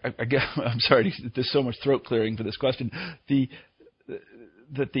 I'm sorry, there's so much throat clearing for this question,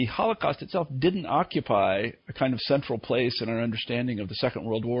 that the Holocaust itself didn't occupy a kind of central place in our understanding of the Second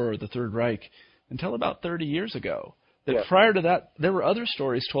World War or the Third Reich until about 30 years ago. That prior to that, there were other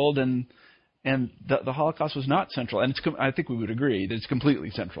stories told, and the Holocaust was not central. And I think we would agree that it's completely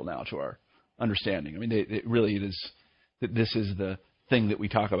central now to our understanding. I mean, it really is. That this is the thing that we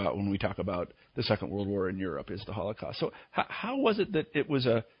talk about when we talk about the Second World War in Europe, is the Holocaust. So how was it that it was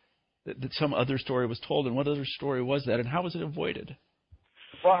that some other story was told, and what other story was that, and how was it avoided?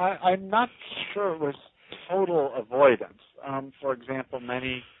 Well, I'm not sure it was total avoidance. For example,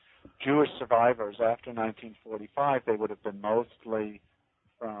 many Jewish survivors after 1945, they would have been mostly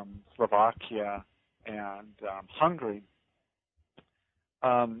from Slovakia and Hungary,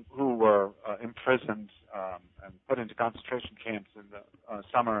 who were imprisoned and put into concentration camps in the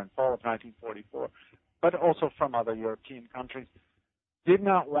summer and fall of 1944. but also from other European countries, did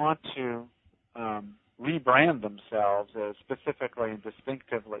not want to rebrand themselves as specifically and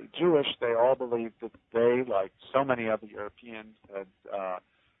distinctively Jewish. They all believed that they, like so many other Europeans,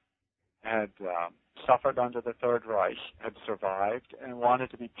 had suffered under the Third Reich, had survived, and wanted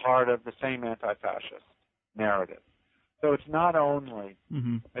to be part of the same anti-fascist narrative. So it's not only,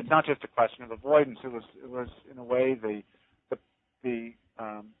 it's not just a question of avoidance. It was in a way the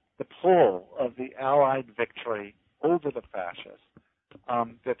pull of the Allied victory over the fascists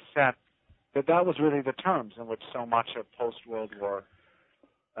that was really the terms in which so much of post-World War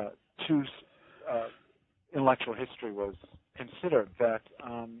II intellectual history was considered. That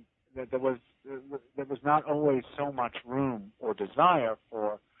there was not always so much room or desire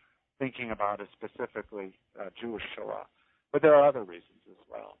for thinking about a specifically Jewish Shoah, but there are other reasons as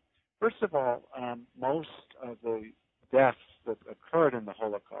well. First of all, most of the deaths that occurred in the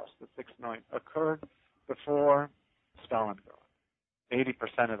Holocaust, the 6 million, occurred before Stalingrad.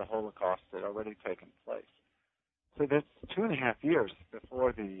 80% of the Holocaust had already taken place. So that's 2.5 years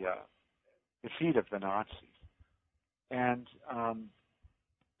before the defeat of the Nazis. And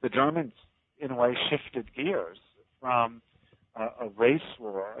the Germans, in a way, shifted gears from a race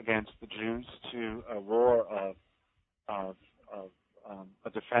war against the Jews to a war of a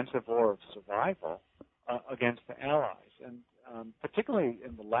defensive war of survival against the Allies. And particularly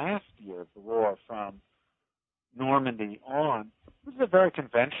in the last year of the war, from Normandy on, this is a very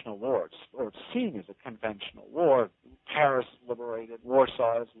conventional war, or it's seen as a conventional war. Paris liberated,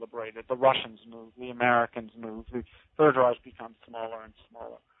 Warsaw is liberated, the Russians move, the Americans move, the Third Reich becomes smaller and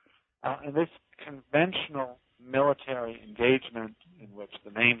smaller. And this conventional military engagement, in which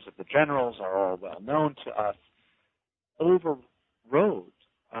the names of the generals are all well known to us, overrode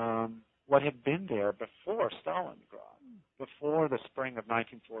what had been there before Stalingrad, before the spring of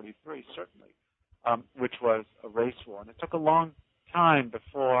 1943, certainly, which was a race war. And it took a long time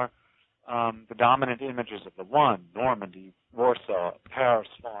before the dominant images of the one, Normandy, Warsaw, Paris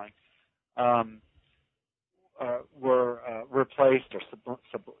falling, were replaced or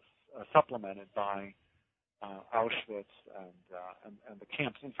supplemented by Auschwitz and the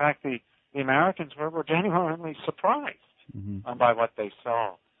camps. In fact, the Americans were genuinely surprised by what they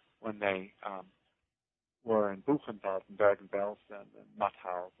saw when they were in Buchenwald and Bergen-Belsen and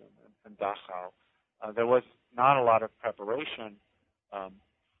Mauthausen and Dachau. There was not a lot of preparation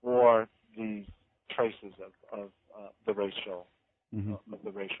for these traces of the racial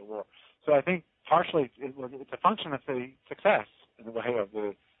war. So I think partially it's a function of the success, in a way, of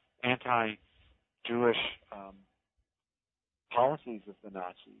the anti-Jewish policies of the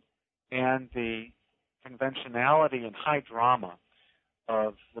Nazis and the conventionality and high drama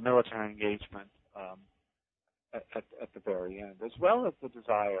of the military engagement at the very end, as well as the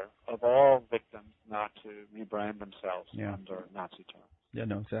desire of all victims not to rebrand themselves under Nazi terms. Yeah,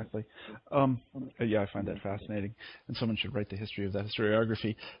 no, exactly. I find that fascinating, and someone should write the history of that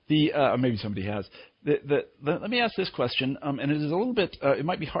historiography. Maybe somebody has. Let me ask this question, and it is a little bit. It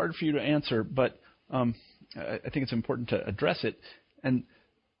might be hard for you to answer, but I think it's important to address it. And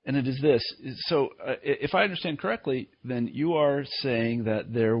it is this. So, if I understand correctly, then you are saying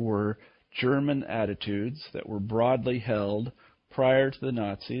that there were German attitudes that were broadly held prior to the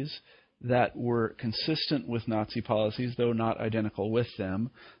Nazis that were consistent with Nazi policies, though not identical with them.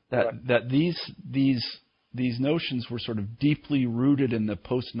 That these notions were sort of deeply rooted in the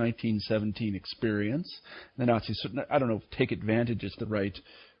post-1917 experience. The Nazis, I don't know if take advantage is the right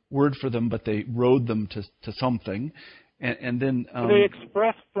word for them, but they rode them to something. And then they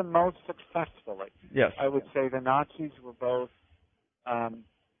expressed them most successfully. Yes, I would say the Nazis were both,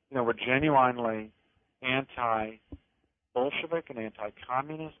 were genuinely anti-Bolshevik and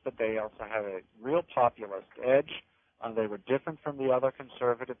anti-communist, but they also had a real populist edge. They were different from the other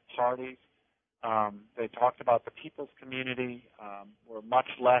conservative parties. They talked about the people's community, were much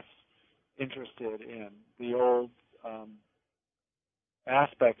less interested in the old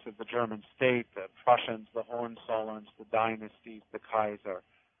aspects of the German state, the Prussians, the Hohenzollerns, the dynasties, the Kaiser.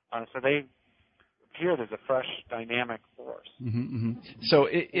 So they appeared as a fresh, dynamic force. So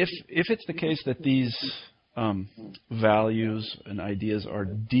if it's the case that these values and ideas are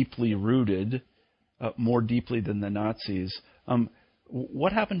deeply rooted, more deeply than the Nazis,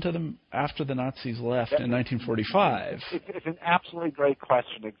 what happened to them after the Nazis left in 1945? It's an absolutely great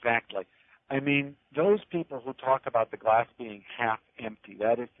question, exactly. I mean, those people who talk about the glass being half empty,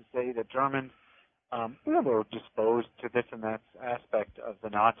 that is to say that Germans were disposed to this and that aspect of the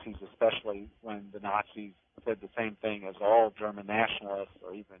Nazis, especially when the Nazis said the same thing as all German nationalists,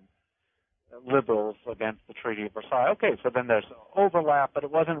 or even liberals against the Treaty of Versailles. Okay, so then there's overlap, but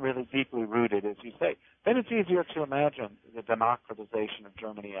it wasn't really deeply rooted, as you say. Then it's easier to imagine the democratization of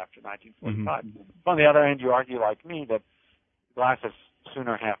Germany after 1945. On the other hand, you argue like me that glass is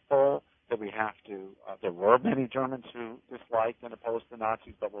sooner half full, that we have to, there were many Germans who disliked and opposed the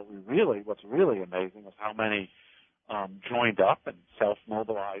Nazis, but what's really amazing is how many joined up and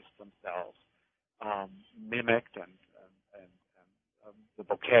self-mobilized themselves, mimicked and the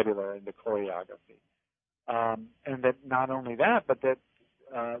vocabulary and the choreography. And that not only that, but that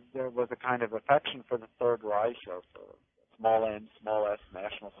there was a kind of affection for the Third Reich, or for small n, small s,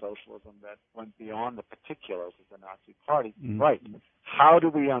 National Socialism that went beyond the particulars of the Nazi Party. Mm-hmm. Right. How do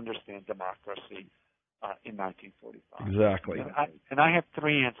we understand democracy in 1945? Exactly. And I have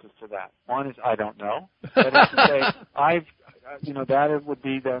three answers to that. One is I don't know. That is to say, that it would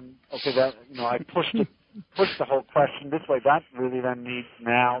be then, okay, that, I pushed the whole question this way. That really then needs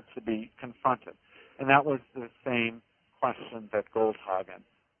now to be confronted. And that was the same question that Goldhagen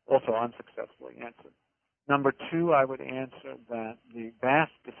also unsuccessfully answered. Number two, I would answer that the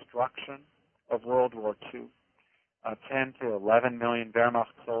vast destruction of World War II, 10 to 11 million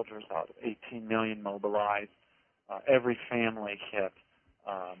Wehrmacht soldiers out of 18 million mobilized, every family hit,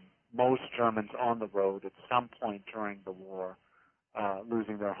 most Germans on the road at some point during the war,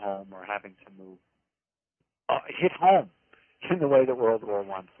 losing their home or having to move, hit home in the way that World War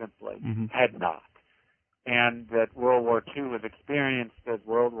I simply had not. And that World War II was experienced as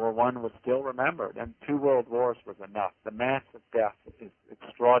World War I was still remembered, and 2 world wars was enough. The mass of death is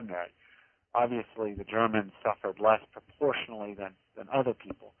extraordinary. Obviously, the Germans suffered less proportionally than other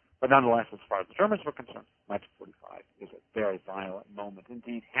people, but nonetheless, as far as the Germans were concerned, 1945 is a very violent moment.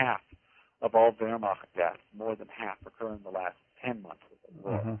 Indeed, half of all Wehrmacht deaths, more than half, occur in the last 10 months of the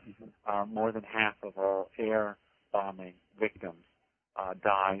war. More than half of all air bombing victims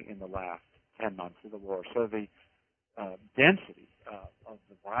die in the last 10 months of the war. So the density of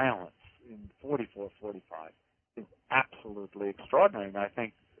the violence in 44-45 is absolutely extraordinary. And I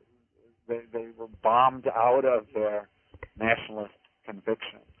think they were bombed out of their nationalist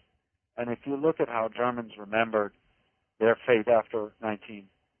convictions. And if you look at how Germans remembered their fate after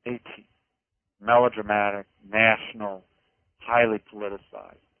 1918, melodramatic, national, highly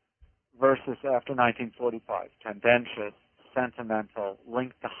politicized, versus after 1945, tendentious, sentimental,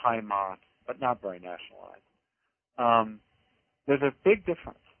 linked to Heimat, but not very nationalized. There's a big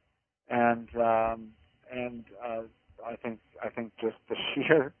difference, and I think just the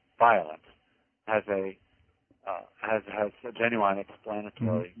sheer violence has a genuine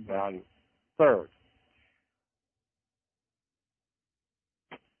explanatory value. Third,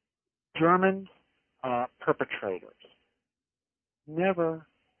 German perpetrators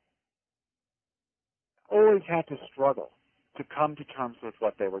always had to struggle to come to terms with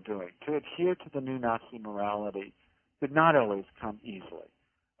what they were doing. To adhere to the new Nazi morality did not always come easily.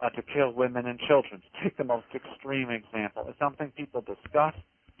 To kill women and children, to take the most extreme example, is something people discuss,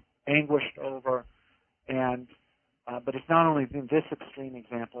 anguished over, and but it's not only in this extreme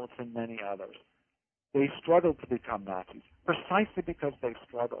example, it's in many others. They struggled to become Nazis. Precisely because they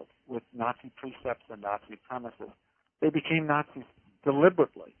struggled with Nazi precepts and Nazi premises, they became Nazis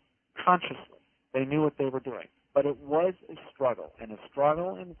deliberately, consciously. They knew what they were doing. But it was a struggle, and a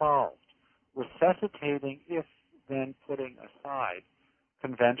struggle involved resuscitating, if then putting aside,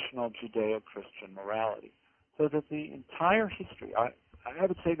 conventional Judeo-Christian morality. So that the entire history, I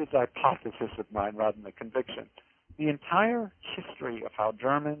would say this hypothesis of mine rather than a conviction, the entire history of how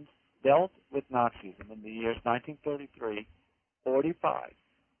Germans dealt with Nazism in the years 1933-45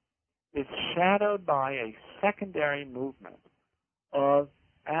 is shadowed by a secondary movement of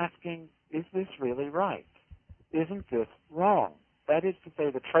asking, is this really right? Isn't this wrong? That is to say,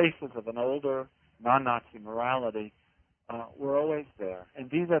 the traces of an older non-Nazi morality were always there. And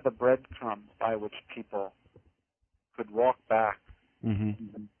these are the breadcrumbs by which people could walk back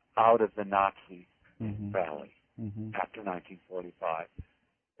out of the Nazi valley after 1945.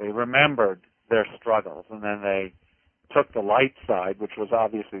 They remembered their struggles, and then they took the light side, which was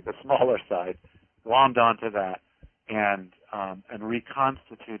obviously the smaller side, glommed onto that, and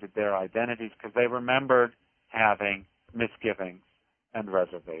reconstituted their identities because they remembered having misgivings and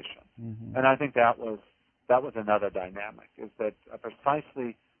reservations. And I think that was another dynamic, is that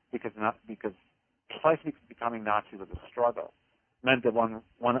precisely because becoming Nazi was a struggle meant that one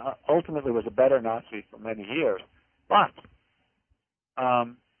ultimately was a better Nazi for many years, but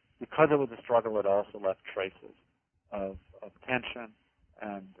because it was a struggle, it also left traces of tension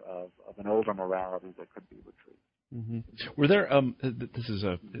and of an older morality that could be retrieved. Were there? This is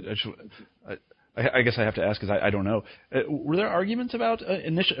I guess I have to ask because I don't know. Were there arguments about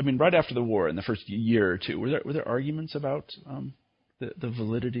right after the war, in the first year or two, were there arguments about the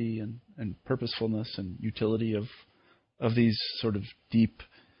validity and purposefulness and utility of these sort of deep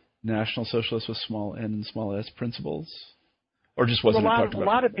National Socialists with small n and small s principles, or just wasn't it talked about? A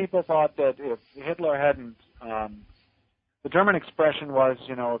lot of people thought that if Hitler hadn't, the German expression was,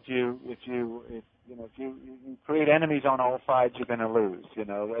 if you create enemies on all sides, you're going to lose. At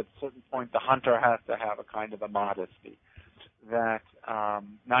a certain point, the hunter has to have a kind of a modesty. That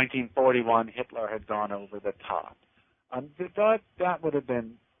 1941, Hitler had gone over the top. That would have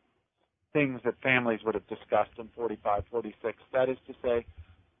been things that families would have discussed in 45, 46. That is to say,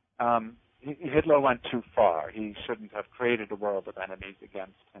 Hitler went too far. He shouldn't have created a world of enemies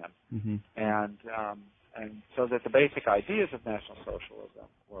against him. Mm-hmm. And so that the basic ideas of National Socialism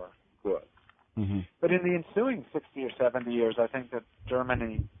were good. Mm-hmm. But in the ensuing 60 or 70 years, I think that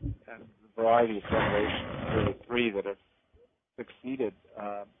Germany and a variety of generations, really three that have succeeded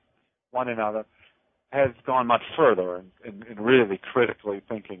one another, has gone much further in really critically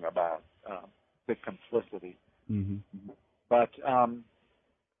thinking about the complicity. Mm-hmm. But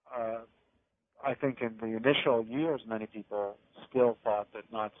I think in the initial years, many people still thought that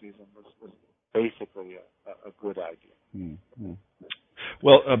Nazism was basically a good idea. Mm-hmm.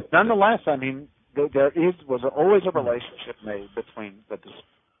 Well, nonetheless, I mean, there was always a relationship made between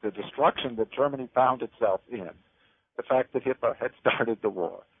the destruction that Germany found itself in, the fact that Hitler had started the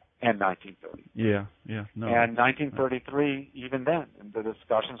war, and 1930. Yeah. No. And 1933, even then, and the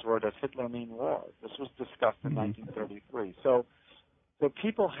discussions were, does Hitler mean war? This was discussed in 1933. So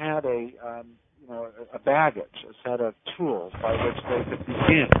people had a baggage, a set of tools by which they could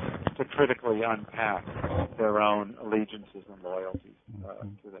begin to critically unpack their own allegiances and loyalties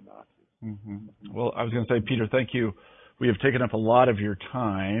to the Nazis. Mm-hmm. Well, I was going to say, Peter, thank you. We have taken up a lot of your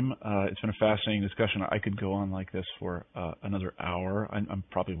time. It's been a fascinating discussion. I could go on like this for another hour. I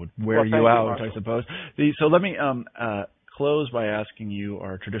probably would wear you out, I suppose. So let me close by asking you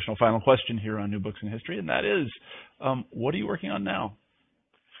our traditional final question here on New Books in History, and that is, what are you working on now?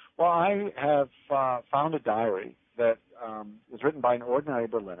 Well, I have found a diary that is written by an ordinary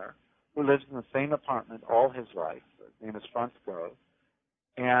Berliner who lives in the same apartment all his life. His name is Franz Grove.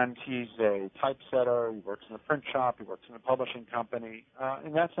 And he's a typesetter. He works in a print shop. He works in a publishing company.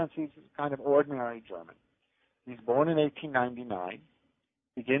 In that sense, he's kind of ordinary German. He's born in 1899,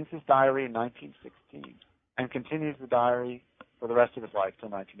 begins his diary in 1916, and continues the diary for the rest of his life till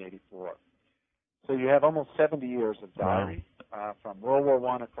 1984. So you have almost 70 years of diary, from World War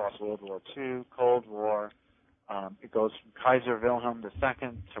I across World War II, Cold War. It goes from Kaiser Wilhelm II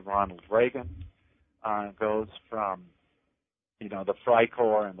to Ronald Reagan. It goes from the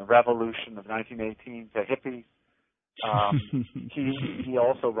Freikorps and the Revolution of 1918 to hippies. He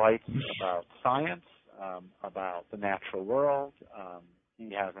also writes about science, about the natural world.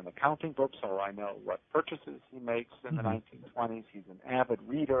 He has an accounting book, so I know what purchases he makes in the 1920s. He's an avid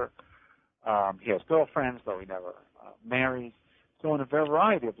reader. He has girlfriends, though he never marries. So on a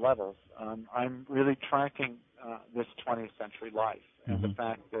variety of levels, I'm really tracking this 20th century life. And the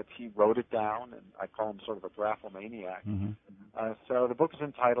fact that he wrote it down, and I call him sort of a graphomaniac. So the book is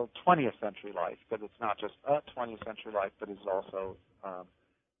entitled 20th Century Life, because it's not just a 20th century life, but it also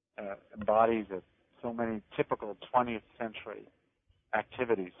embodies so many typical 20th century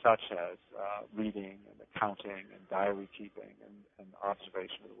activities, such as reading and accounting and diary keeping and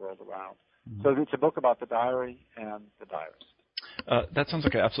observation of the world around. So it's a book about the diary and the diarist. That sounds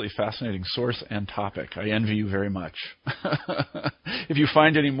like an absolutely fascinating source and topic. I envy you very much. If you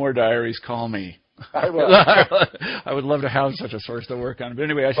find any more diaries, call me. I will. I would love to have such a source to work on. But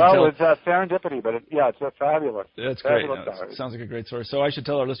anyway, I should tell... Well, it's serendipity, but it's a fabulous. That's great. It sounds like a great source. So I should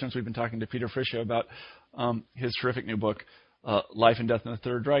tell our listeners we've been talking to Peter Frischia about his terrific new book, Life and Death in the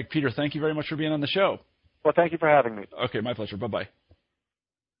Third Reich. Peter, thank you very much for being on the show. Well, thank you for having me. Okay, my pleasure. Bye-bye.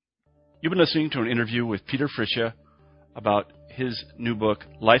 You've been listening to an interview with Peter Frischia about his new book,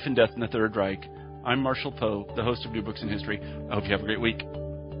 Life and Death in the Third Reich. I'm Marshall Poe, the host of New Books in History. I hope you have a great week.